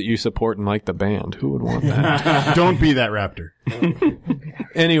shows that you support and like the band. Who would want that? Don't be that raptor.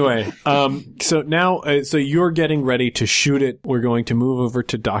 Anyway, so now, so you're getting ready to shoot it. We're going to move over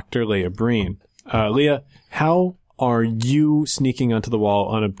to Dr. Leah Breen. Leah, how are you sneaking onto the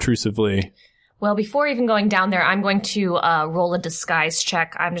wall unobtrusively? Well, before even going down there, I'm going to roll a disguise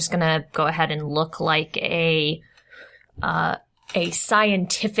check. I'm just going to go ahead and look like a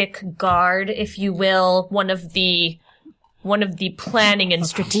scientific guard, if you will, one of the planning and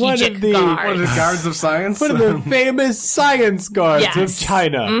strategic guards. One of the guards of science? One of the famous science guards Yes. of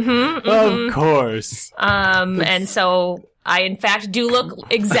China. Of course. And so I, in fact, do look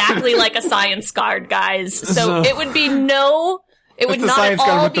exactly like a science guard, guys. So it would be it would the not science at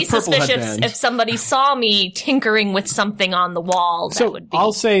guard all with the be purple suspicious headband. if somebody saw me tinkering with something on the wall. So That would be.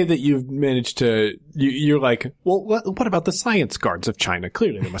 I'll say that you've managed to, you're like, well, what about the science guards of China?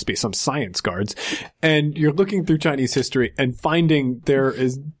 Clearly there must be some science guards. And you're looking through Chinese history and finding there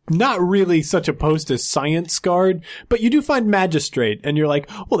is not really such a post as science guard, but you do find magistrate. And you're like,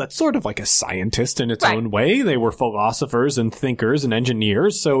 well, that's sort of like a scientist in its Right. own way. They were philosophers and thinkers and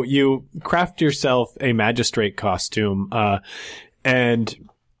engineers. So you craft yourself a magistrate costume, and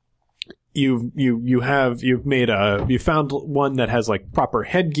you found one that has like proper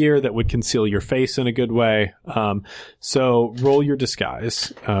headgear that would conceal your face in a good way. So roll your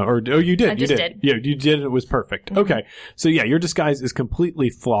disguise, you did. I just did. Yeah, you did. It was perfect. Okay. So yeah, your disguise is completely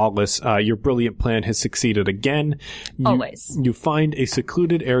flawless. Your brilliant plan has succeeded again. Always. You find a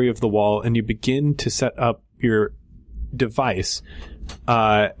secluded area of the wall and you begin to set up your device.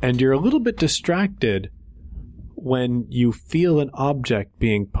 And you're a little bit distracted when you feel an object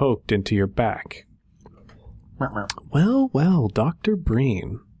being poked into your back. Well, Dr.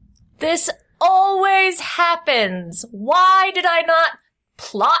 Breen. This always happens. Why did I not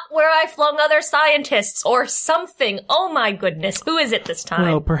plot where I flung other scientists or something? Oh my goodness, who is it this time?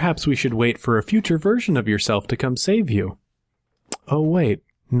 Well, perhaps we should wait for a future version of yourself to come save you. Oh wait,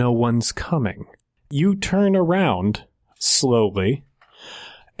 no one's coming. You turn around slowly,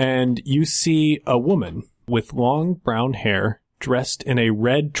 and you see a woman with long brown hair, dressed in a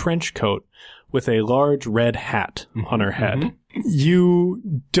red trench coat with a large red hat on her head. You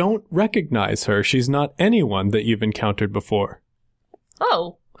don't recognize her. She's not anyone that you've encountered before.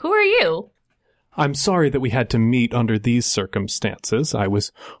 Oh, who are you? I'm sorry that we had to meet under these circumstances. I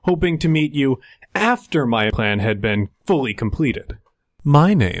was hoping to meet you after my plan had been fully completed.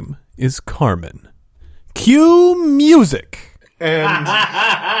 My name is Carmen. Cue music! And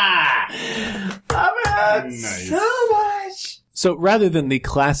Nice. so rather than the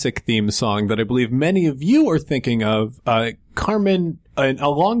classic theme song that I believe many of you are thinking of, Carmen,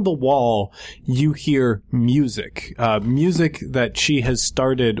 along the wall, you hear music. Music that she has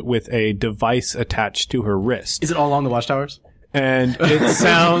started with a device attached to her wrist. Is it all along the watchtowers? And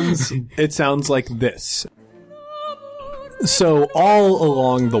it sounds like this. So all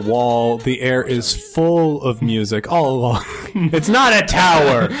along the wall, the air is full of music. All along. It's not a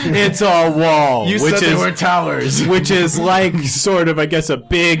tower. It's a wall. towers. Which is like sort of, I guess, a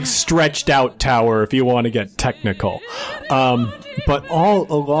big stretched out tower if you want to get technical. But all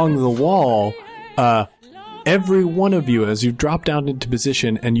along the wall, every one of you, as you drop down into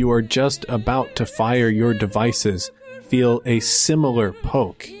position and you are just about to fire your devices, feel a similar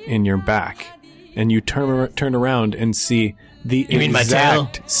poke in your back. And you turn around and see the mean my tail?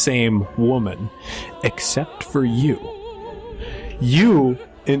 exact same woman, except for you. You,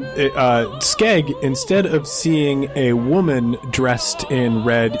 Skeg, instead of seeing a woman dressed in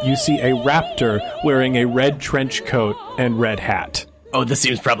red, you see a raptor wearing a red trench coat and red hat. Oh, this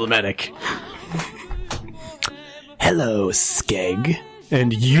seems problematic. Hello, Skeg.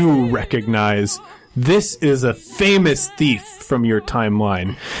 And you recognize This is a famous thief from your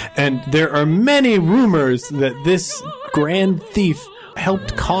timeline, and there are many rumors that this grand thief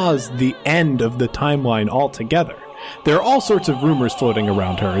helped cause the end of the timeline altogether. There are all sorts of rumors floating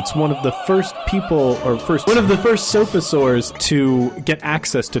around her. It's one of the first people, or one of the first sophosaurs to get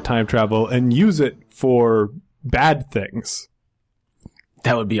access to time travel and use it for bad things.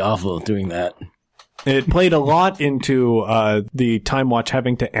 That would be awful, doing that. It played a lot into the Time Watch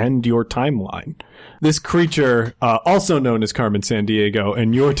having to end your timeline. This creature, also known as Carmen Sandiego,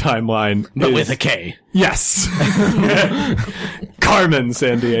 and your timeline But is... with a K. Yes! Carmen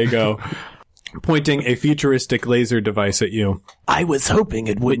Sandiego. Pointing a futuristic laser device at you. I was hoping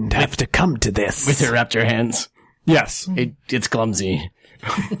it wouldn't have to come to this. With her raptor hands. Yes. It's clumsy.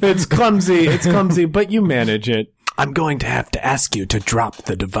 It's clumsy, but you manage it. I'm going to have to ask you to drop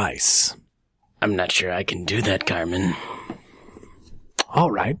the device. I'm not sure I can do that, Carmen. All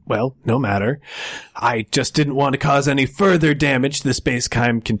right, well, no matter. I just didn't want to cause any further damage to the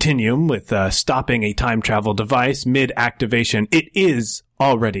space-time continuum with stopping a time travel device mid-activation. It is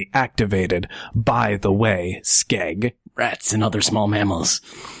already activated, by the way, Skeg. Rats and other small mammals.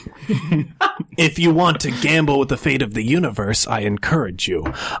 If you want to gamble with the fate of the universe, I encourage you.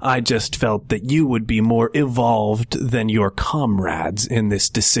 I just felt that you would be more evolved than your comrades in this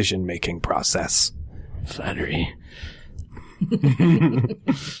decision-making process. Flattery.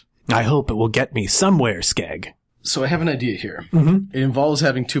 I hope it will get me somewhere, Skeg. So I have an idea here. Mm-hmm. It involves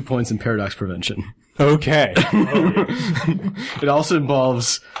having 2 points in paradox prevention. Okay. It also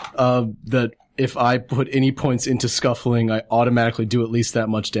involves that if I put any points into scuffling, I automatically do at least that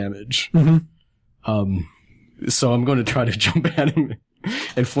much damage. Mm-hmm. So I'm going to try to jump at him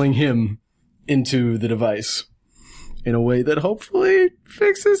and fling him into the device in a way that hopefully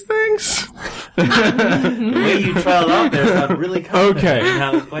fixes things. The way you trailed out there sounded really confident Okay. in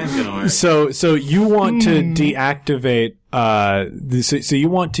how this plan's gonna work. So you want to deactivate, so you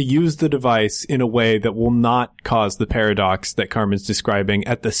want to use the device in a way that will not cause the paradox that Carmen's describing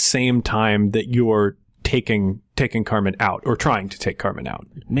at the same time that you're taking Carmen out, or trying to take Carmen out.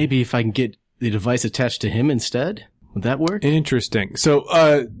 Maybe if I can get the device attached to him instead, would that work? Interesting. So,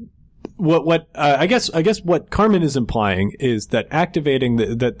 I guess what Carmen is implying is that activating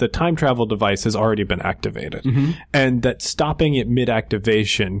the time travel device has already been activated, and that stopping it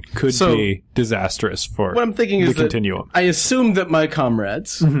mid-activation could be disastrous for what I'm thinking the is continuum. That I assume that my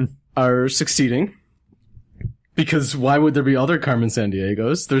comrades are succeeding, because why would there be other Carmen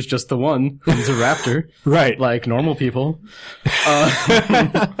Sandiegos? There's just the one who's a raptor, Right. like normal people.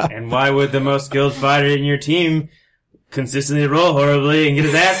 And why would the most skilled fighter in your team consistently roll horribly and get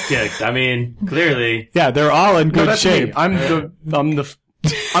his ass kicked? I mean, clearly. Yeah, they're all in No, good that's shape. me. I'm a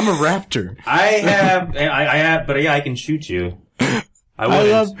raptor. I have, but yeah, I can shoot you. I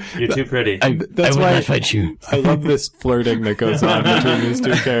wouldn't. You're too pretty. That's I would why not fight you. I love this flirting that goes on between these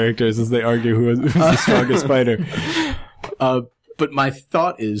two characters as they argue who's the strongest fighter. But my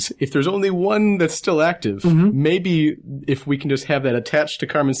thought is, if there's only one that's still active, maybe if we can just have that attached to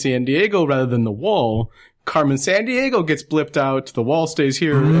Carmen Sandiego rather than the wall, Carmen Sandiego gets blipped out, the wall stays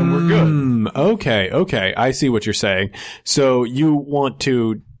here, and we're good. Okay. I see what you're saying. So you want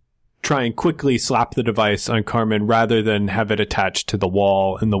to try and quickly slap the device on Carmen rather than have it attached to the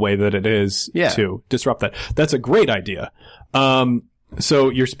wall in the way that it is to disrupt that. That's a great idea. So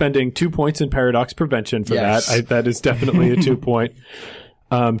you're spending 2 points in paradox prevention for that. That is definitely a 2 point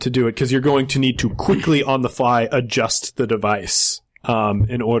to do it, because you're going to need to quickly on the fly adjust the device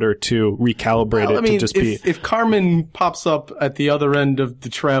in order to recalibrate it to just be. If Carmen pops up at the other end of the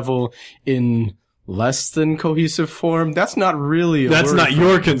travel in less than cohesive form, that's not really That's not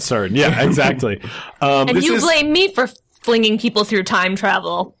your concern. Yeah, exactly. And you blame me for flinging people through time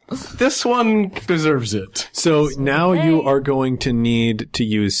travel. This one deserves it. So now you are going to need to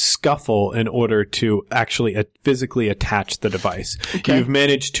use Scuffle in order to actually physically attach the device. Okay. You've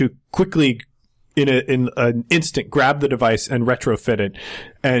managed to quickly, in an instant, grab the device and retrofit it,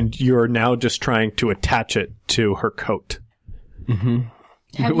 and you're now just trying to attach it to her coat. Mm-hmm.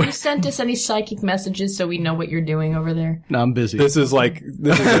 Have you sent us any psychic messages so we know what you're doing over there? No, I'm busy. This is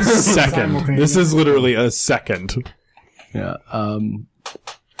a second. This is literally a second. Yeah.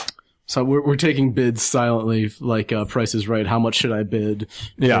 So we're taking bids silently, like Price is Right. How much should I bid?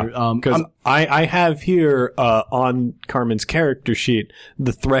 Yeah, because I have here on Carmen's character sheet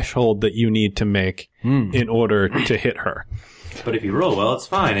the threshold that you need to make in order to hit her. But if you roll well, it's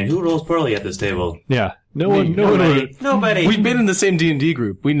fine. And who rolls poorly at this table? Yeah, No one. Nobody. We've been in the same D&D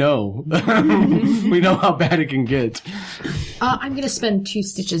group. We know. We know how bad it can get. I'm going to spend 2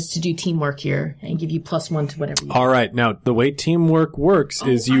 stitches to do teamwork here and give you +1 to whatever you All right. Now, the way teamwork works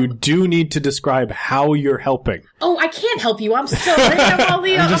is you do need to describe how you're helping. Oh, I can't help you. I'm sorry. I'm all the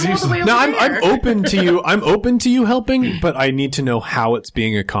way over No, there. I'm open to you. I'm open to you helping, but I need to know how it's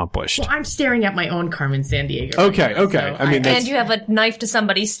being accomplished. Well, I'm staring at my own Carmen Sandiego. right Okay, now, okay. so I mean, And you have a knife to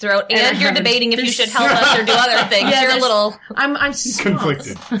somebody's throat, and you're debating if you there's- should help us or do other things. Yeah, You're a there's- little... I'm swamped.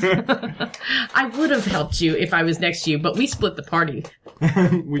 Conflicted. I would have helped you if I was next to you, but we split the party.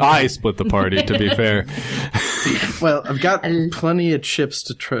 I split the party, to be fair. Well, I've got plenty of chips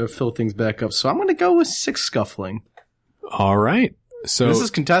to try to fill things back up, so I'm going to go with 6 scuffling. All right. So This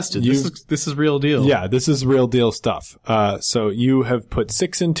is contested. This is real deal. yeah, this is real deal stuff. So you have put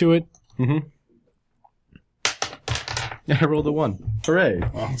 6 into it. I rolled a 1. Hooray.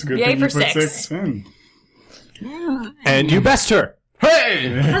 Well, it's a good Yay thing you for put 6. 6 in. And you best her. Hey!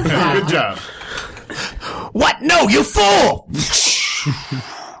 Good job. What? No, you fool!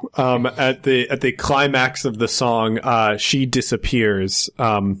 At the climax of the song, she disappears.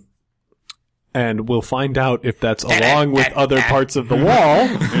 And we'll find out if that's along with other parts of the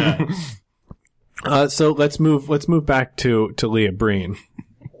wall. So let's move back to Leah Breen.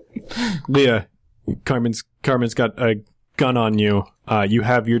 Leah, Carmen's got a gun on you. You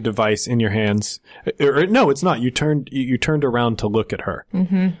have your device in your hands. No, it's not. You turned around to look at her.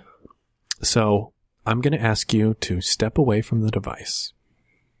 Mm-hmm. So I'm going to ask you to step away from the device.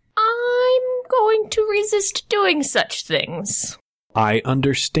 I'm going to resist doing such things. I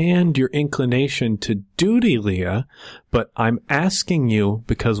understand your inclination to duty, Leah, but I'm asking you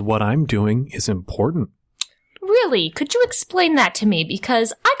because what I'm doing is important. Really? Could you explain that to me?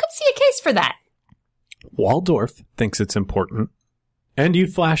 Because I could see a case for that. Waldorf thinks it's important. And you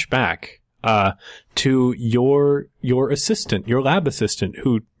flash back to your assistant, your lab assistant,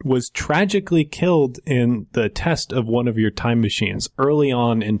 who was tragically killed in the test of one of your time machines early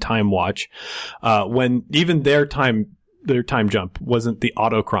on in Time Watch, when even their time jump wasn't the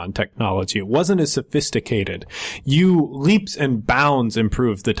autochron technology. It wasn't as sophisticated. You leaps and bounds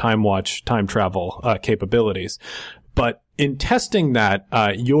improved the Time Watch time travel capabilities. But in testing that,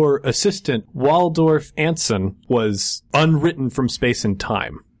 your assistant, Waldorf Anson, was unwritten from space and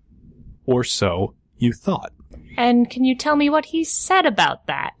time. Or so you thought. And can you tell me what he said about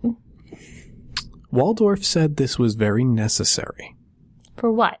that? Waldorf said this was very necessary.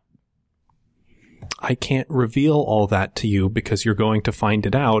 For what? I can't reveal all that to you because you're going to find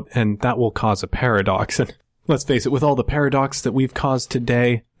it out, and that will cause a paradox. And let's face it, with all the paradox that we've caused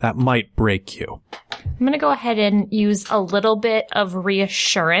today, that might break you. I'm going to go ahead and use a little bit of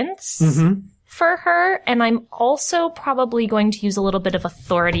reassurance for her, and I'm also probably going to use a little bit of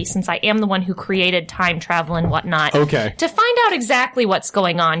authority since I am the one who created time travel and whatnot. Okay. To find out exactly what's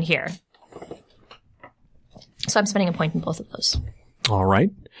going on here. So I'm spending a point in both of those. All right.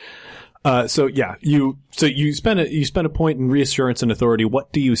 So you spend a point in reassurance and authority.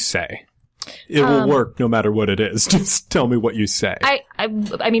 What do you say? It will work no matter what it is. Just tell me what you say.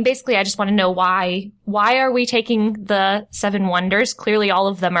 I mean, basically, I just want to know why are we taking the 7 wonders? Clearly, all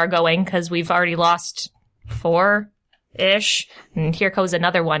of them are going because we've already lost 4-ish, and here goes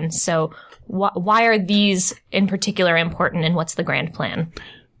another one. So, why are these in particular important, and what's the grand plan?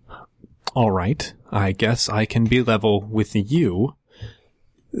 All right. I guess I can be level with you.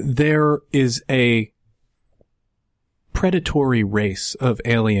 There is a predatory race of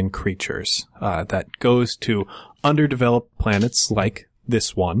alien creatures that goes to underdeveloped planets like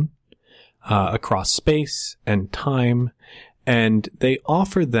this one across space and time, and they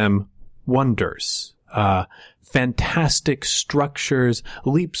offer them wonders, fantastic structures,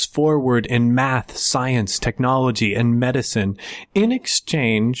 leaps forward in math, science, technology, and medicine in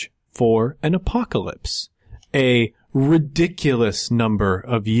exchange for an apocalypse, a ridiculous number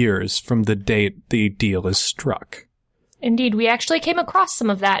of years from the date the deal is struck. Indeed, we actually came across some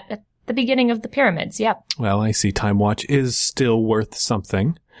of that at the beginning of the pyramids, yep. Well, I see Time Watch is still worth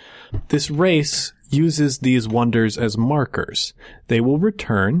something. This race uses these wonders as markers. They will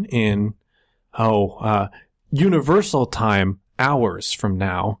return in, universal time hours from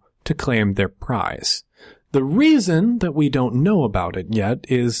now to claim their prize. The reason that we don't know about it yet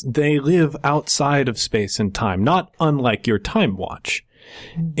is they live outside of space and time, not unlike your Time Watch.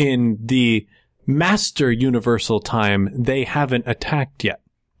 In the Master Universal Time, they haven't attacked yet,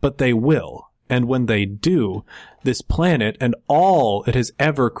 but they will. And when they do, this planet and all it has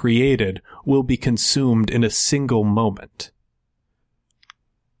ever created will be consumed in a single moment.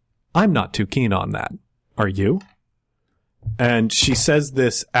 I'm not too keen on that. Are you? And she says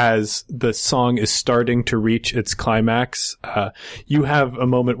this as the song is starting to reach its climax. You have a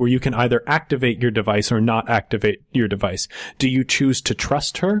moment where you can either activate your device or not activate your device. Do you choose to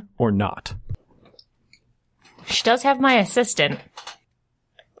trust her or not? She does have my assistant.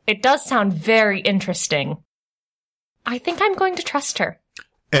 It does sound very interesting. I think I'm going to trust her.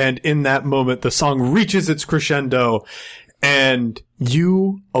 And in that moment, the song reaches its crescendo, and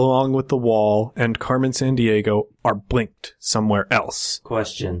you, along with the wall and Carmen Sandiego, are blinked somewhere else.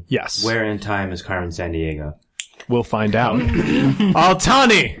 Question. Yes. Where in time is Carmen Sandiego? We'll find out.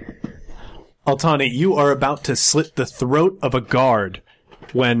 Altani, you are about to slit the throat of a guard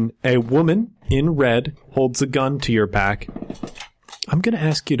when a woman in red holds a gun to your back. I'm going to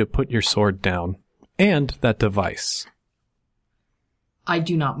ask you to put your sword down and that device. I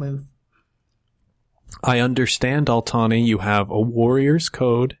do not move. I understand, Altani, you have a warrior's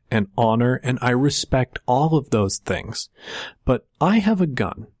code and honor, and I respect all of those things. But I have a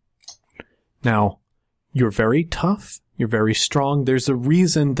gun. Now, you're very tough. You're very strong. There's a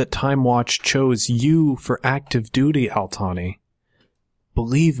reason that Time Watch chose you for active duty, Altani.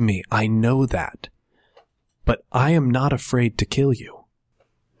 Believe me, I know that. But I am not afraid to kill you.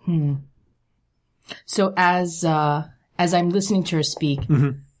 So as I'm listening to her speak,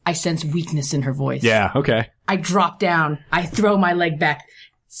 I sense weakness in her voice. Yeah, okay. I drop down. I throw my leg back,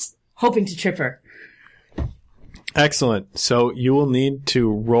 hoping to trip her. Excellent. So you will need to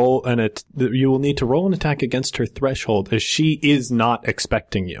roll an attack against her threshold, as she is not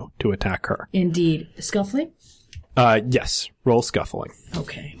expecting you to attack her. Indeed. Scuffling? Yes. Roll scuffling.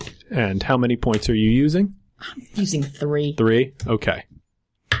 Okay. And how many points are you using? Using 3. 3? Okay.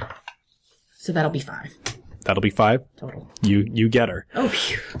 So that'll be 5. That'll be 5? Total. You get her. Oh,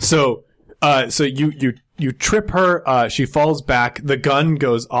 phew. So you trip her, she falls back, the gun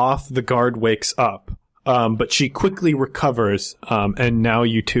goes off, the guard wakes up. But she quickly recovers, and now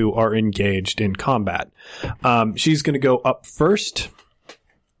you two are engaged in combat. She's gonna go up first,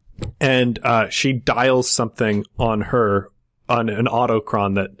 and she dials something on an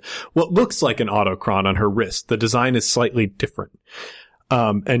autochron what looks like an autochron on her wrist. The design is slightly different.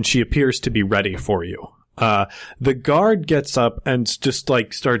 And she appears to be ready for you. The guard gets up and just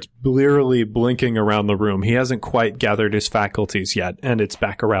starts blearily blinking around the room. He hasn't quite gathered his faculties yet, and it's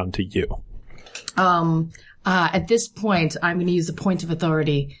back around to you. At this point, I'm going to use a point of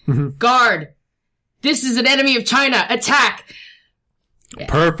authority. Guard! This is an enemy of China! Attack!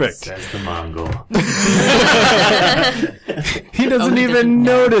 Perfect. Says the Mongol. He doesn't even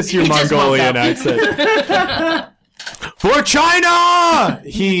notice your Mongolian accent. For China!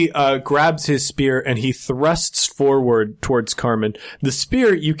 He grabs his spear and he thrusts forward towards Carmen. The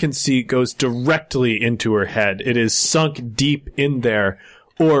spear, you can see, goes directly into her head. It is sunk deep in there,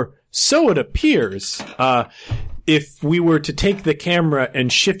 or so it appears. If we were to take the camera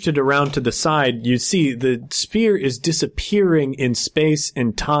and shift it around to the side, you see the spear is disappearing in space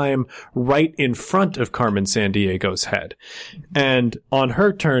and time right in front of Carmen Sandiego's head. And on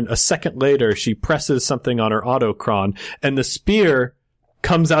her turn, a second later, she presses something on her autochron, and the spear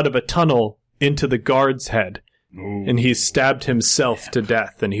comes out of a tunnel into the guard's head. Ooh. And he's stabbed himself to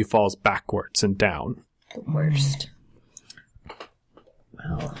death, and he falls backwards and down. The worst.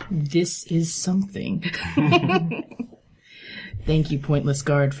 Well, this is something. Thank you, Pointless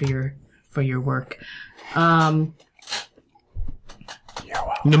Guard, for your work.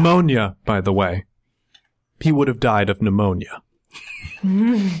 Pneumonia, by the way. He would have died of pneumonia.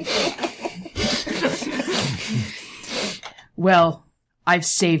 Well, I've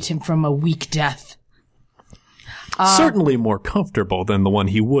saved him from a weak death. Certainly more comfortable than the one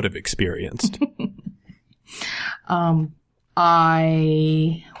he would have experienced.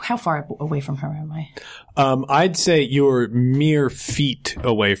 How far away from her am I? I'd say you're mere feet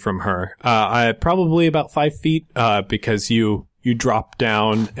away from her. Probably about 5 feet, because you dropped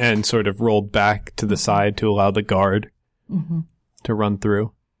down and sort of rolled back to the side to allow the guard to run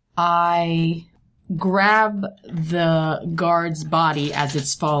through. I grab the guard's body as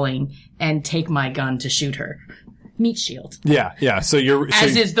it's falling and take my gun to shoot her. Meat shield. Yeah. So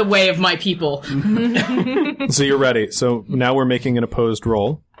as is the way of my people. So you're ready. So now we're making an opposed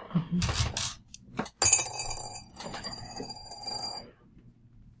roll.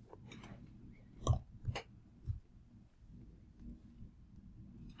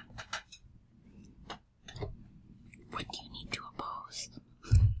 What do you need to oppose?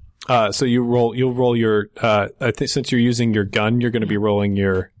 So you'll roll your, I think since you're using your gun, you're going to be rolling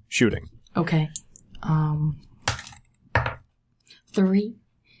your shooting. Okay. 3.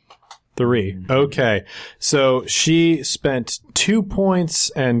 3. Okay. So she spent 2 points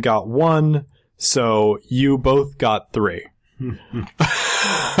and got 1. So you both got 3. Can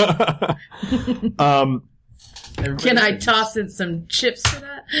I toss in some chips for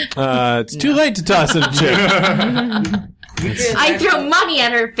that? It's too late to toss in a chip. I throw money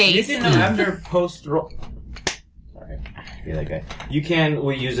at her You face. can after post roll. Sorry, be that guy. You can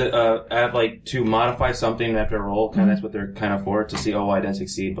use it. Have like to modify something after a roll. Kind of that's what they're kind of for to see. Oh, I didn't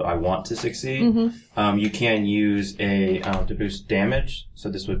succeed, but I want to succeed. You can use a to boost damage. So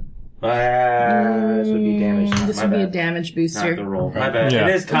this would be damage. This would be a damage booster. Not the roll. My bad. Yeah.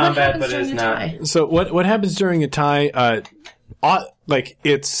 It is combat, What happens but it's during a not. tie? So what happens during a tie? Like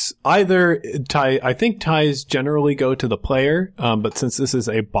it's either tie. I think ties generally go to the player, but since this is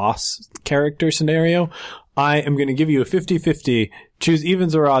a boss character scenario, I am going to give you a 50-50. Choose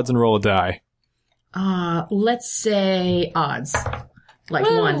evens or odds and roll a die. Let's say odds. Like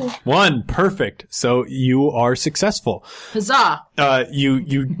Woo. 1. 1, perfect. So you are successful. Huzzah!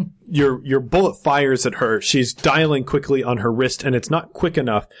 Your bullet fires at her. She's dialing quickly on her wrist, and it's not quick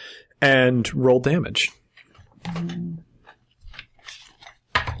enough. And roll damage.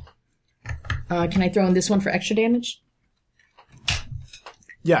 Can I throw in this one for extra damage?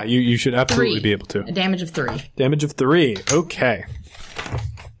 Yeah, you should absolutely 3. be able to. A damage of 3. Damage of 3. Okay.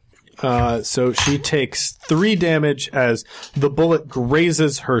 So she takes 3 damage as the bullet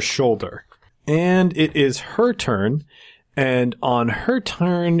grazes her shoulder. And it is her turn. And on her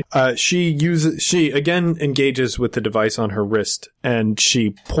turn, she again engages with the device on her wrist and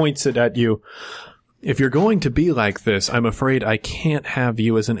she points it at you. If you're going to be like this, I'm afraid I can't have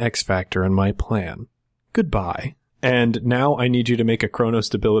you as an X Factor in my plan. Goodbye. And now I need you to make a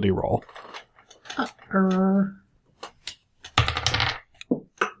chronostability roll.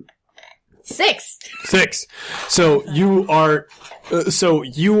 6. 6. So you are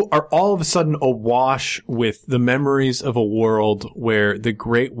all of a sudden awash with the memories of a world where the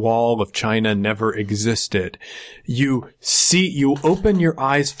Great Wall of China never existed. You open your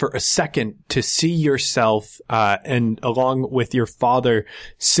eyes for a second to see yourself, and along with your father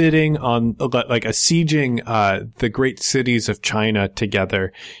sitting on, like, sieging, the great cities of China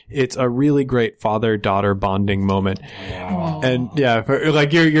together. It's a really great father-daughter bonding moment. Wow. And yeah,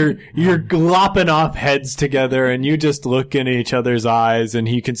 you're glopping off heads together and you just look in each other's eyes and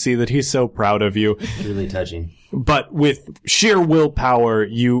you can see that he's so proud of you. Really touching. But with sheer willpower,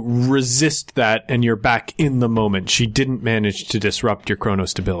 you resist that and you're back in the moment. She didn't manage to disrupt your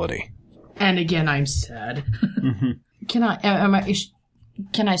chronostability. And again, I'm sad. Can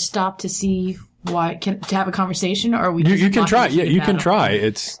I stop to see why? To have a conversation, or are we? You can try. Yeah, you can try.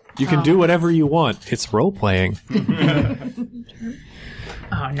 You can do whatever you want. It's role playing.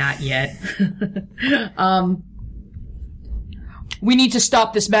 Oh, not yet. We need to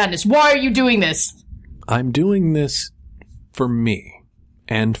stop this madness. Why are you doing this? I'm doing this for me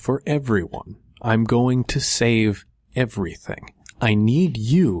and for everyone. I'm going to save everything. I need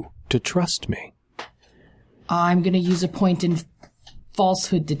you to trust me. I'm going to use a point in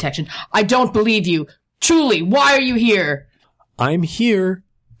falsehood detection. I don't believe you. Truly, why are you here? I'm here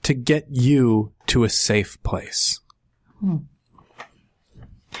to get you to a safe place.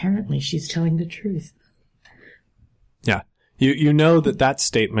 Apparently, she's telling the truth. Yeah. You know that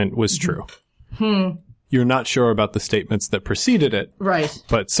statement was true. You're not sure about the statements that preceded it. Right.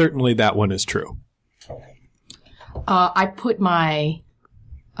 But certainly that one is true. I put my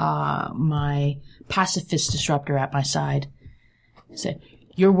pacifist disruptor at my side. I said,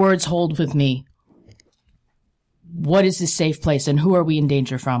 your words hold with me. What is this safe place and who are we in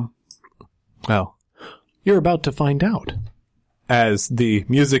danger from? Well, you're about to find out. As the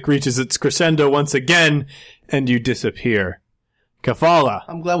music reaches its crescendo once again, and you disappear. Kafala.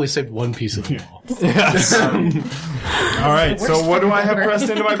 I'm glad we saved one piece of the wall. Yes. All right, so what do I have pressed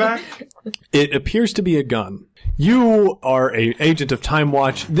into my back? It appears to be a gun. You are an agent of Time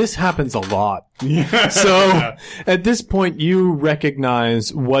Watch. This happens a lot. So at this point, you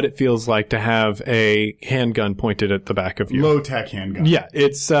recognize what it feels like to have a handgun pointed at the back of you. Low-tech handgun. Yeah,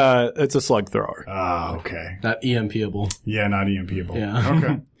 it's a slug thrower. Ah, okay. Not EMPable. Yeah, not EMPable. Yeah.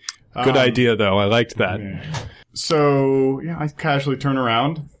 Okay. Good idea, though. I liked that. Yeah. So, yeah, I casually turn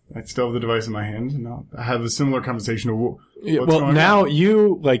around. I still have the device in my hand. And I have a similar conversation of what's going now on.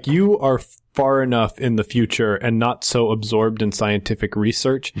 you are far enough in the future and not so absorbed in scientific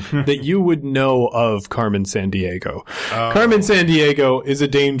research that you would know of Carmen Sandiego. Carmen Sandiego is a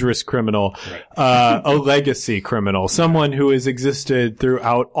dangerous criminal, a legacy criminal, someone who has existed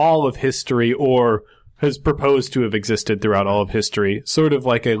throughout all of history or has proposed to have existed throughout all of history, sort of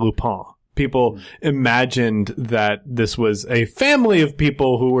like a Lupin. People imagined that this was a family of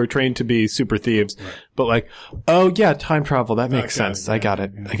people who were trained to be super thieves, but like, oh yeah, time travel, that makes sense. I got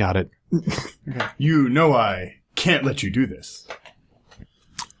it. You know I can't let you do this.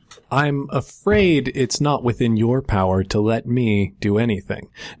 I'm afraid it's not within your power to let me do anything.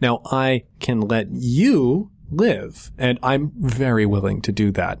 Now, I can let you live, and I'm very willing to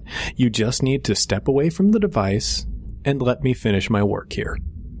do that. You just need to step away from the device and let me finish my work here.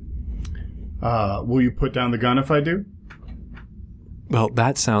 Will you put down the gun if I do? Well,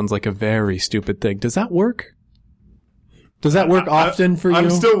 that sounds like a very stupid thing. Does that work? Does that work often for you? I'm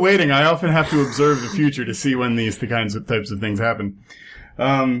still waiting. I often have to observe the future to see when the types of things happen.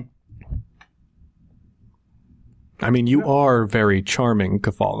 I mean, you are very charming,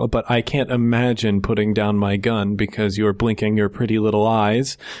 Kefala, but I can't imagine putting down my gun because you're blinking your pretty little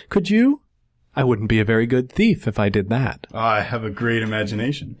eyes. Could you? I wouldn't be a very good thief if I did that. I have a great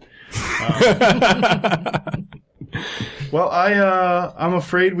imagination. Well, I'm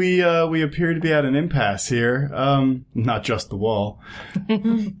afraid we appear to be at an impasse here. Not just the wall.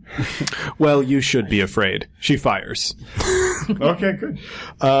 Well, you should be afraid. She fires. Okay, good.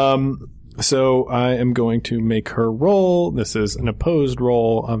 So I am going to make her roll. This is an opposed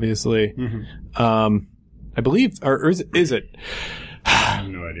roll, obviously. I believe, or is it? I have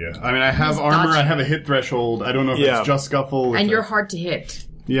no idea. I mean, I have armor, I have a hit threshold. I don't know if it's just scuffle. And you're hard to hit.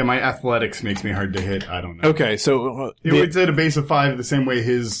 Yeah, my athletics makes me hard to hit. I don't know. Okay, so... it's at a base of 5 the same way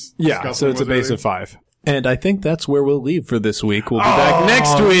his Yeah, so it's a base of 5. And I think that's where we'll leave for this week. We'll be back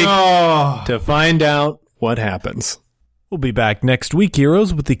next week to find out what happens. We'll be back next week,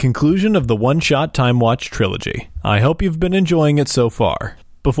 heroes, with the conclusion of the One-Shot Time Watch trilogy. I hope you've been enjoying it so far.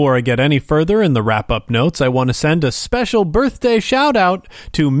 Before I get any further in the wrap-up notes, I want to send a special birthday shout-out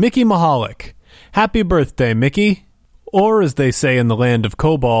to Mickey Mahalik. Happy birthday, Mickey. Or, as they say in the land of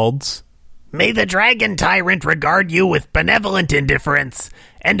kobolds, may the dragon tyrant regard you with benevolent indifference,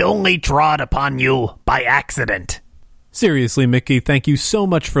 and only trod upon you by accident. Seriously, Mickey, thank you so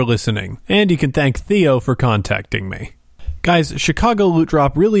much for listening, and you can thank Theo for contacting me. Guys, Chicago Loot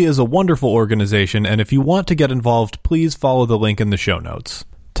Drop really is a wonderful organization, and if you want to get involved, please follow the link in the show notes.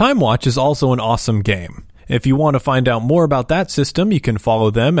 Time Watch is also an awesome game. If you want to find out more about that system, you can follow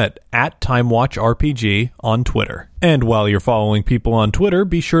them at TimeWatchRPG on Twitter. And while you're following people on Twitter,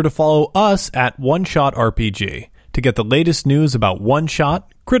 be sure to follow us at One Shot RPG to get the latest news about One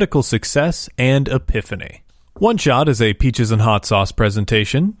Shot, Critical Success, and Epiphany. One Shot is a Peaches and Hot Sauce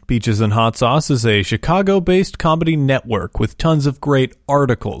presentation. Peaches and Hot Sauce is a Chicago-based comedy network with tons of great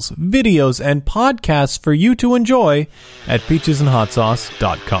articles, videos, and podcasts for you to enjoy at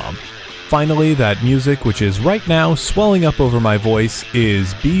peachesandhotsauce.com. Finally, that music, which is right now swelling up over my voice,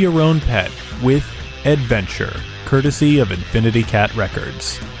 is Be Your Own Pet with Adventure, courtesy of Infinity Cat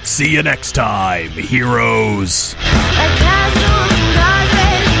Records. See you next time, heroes! A castle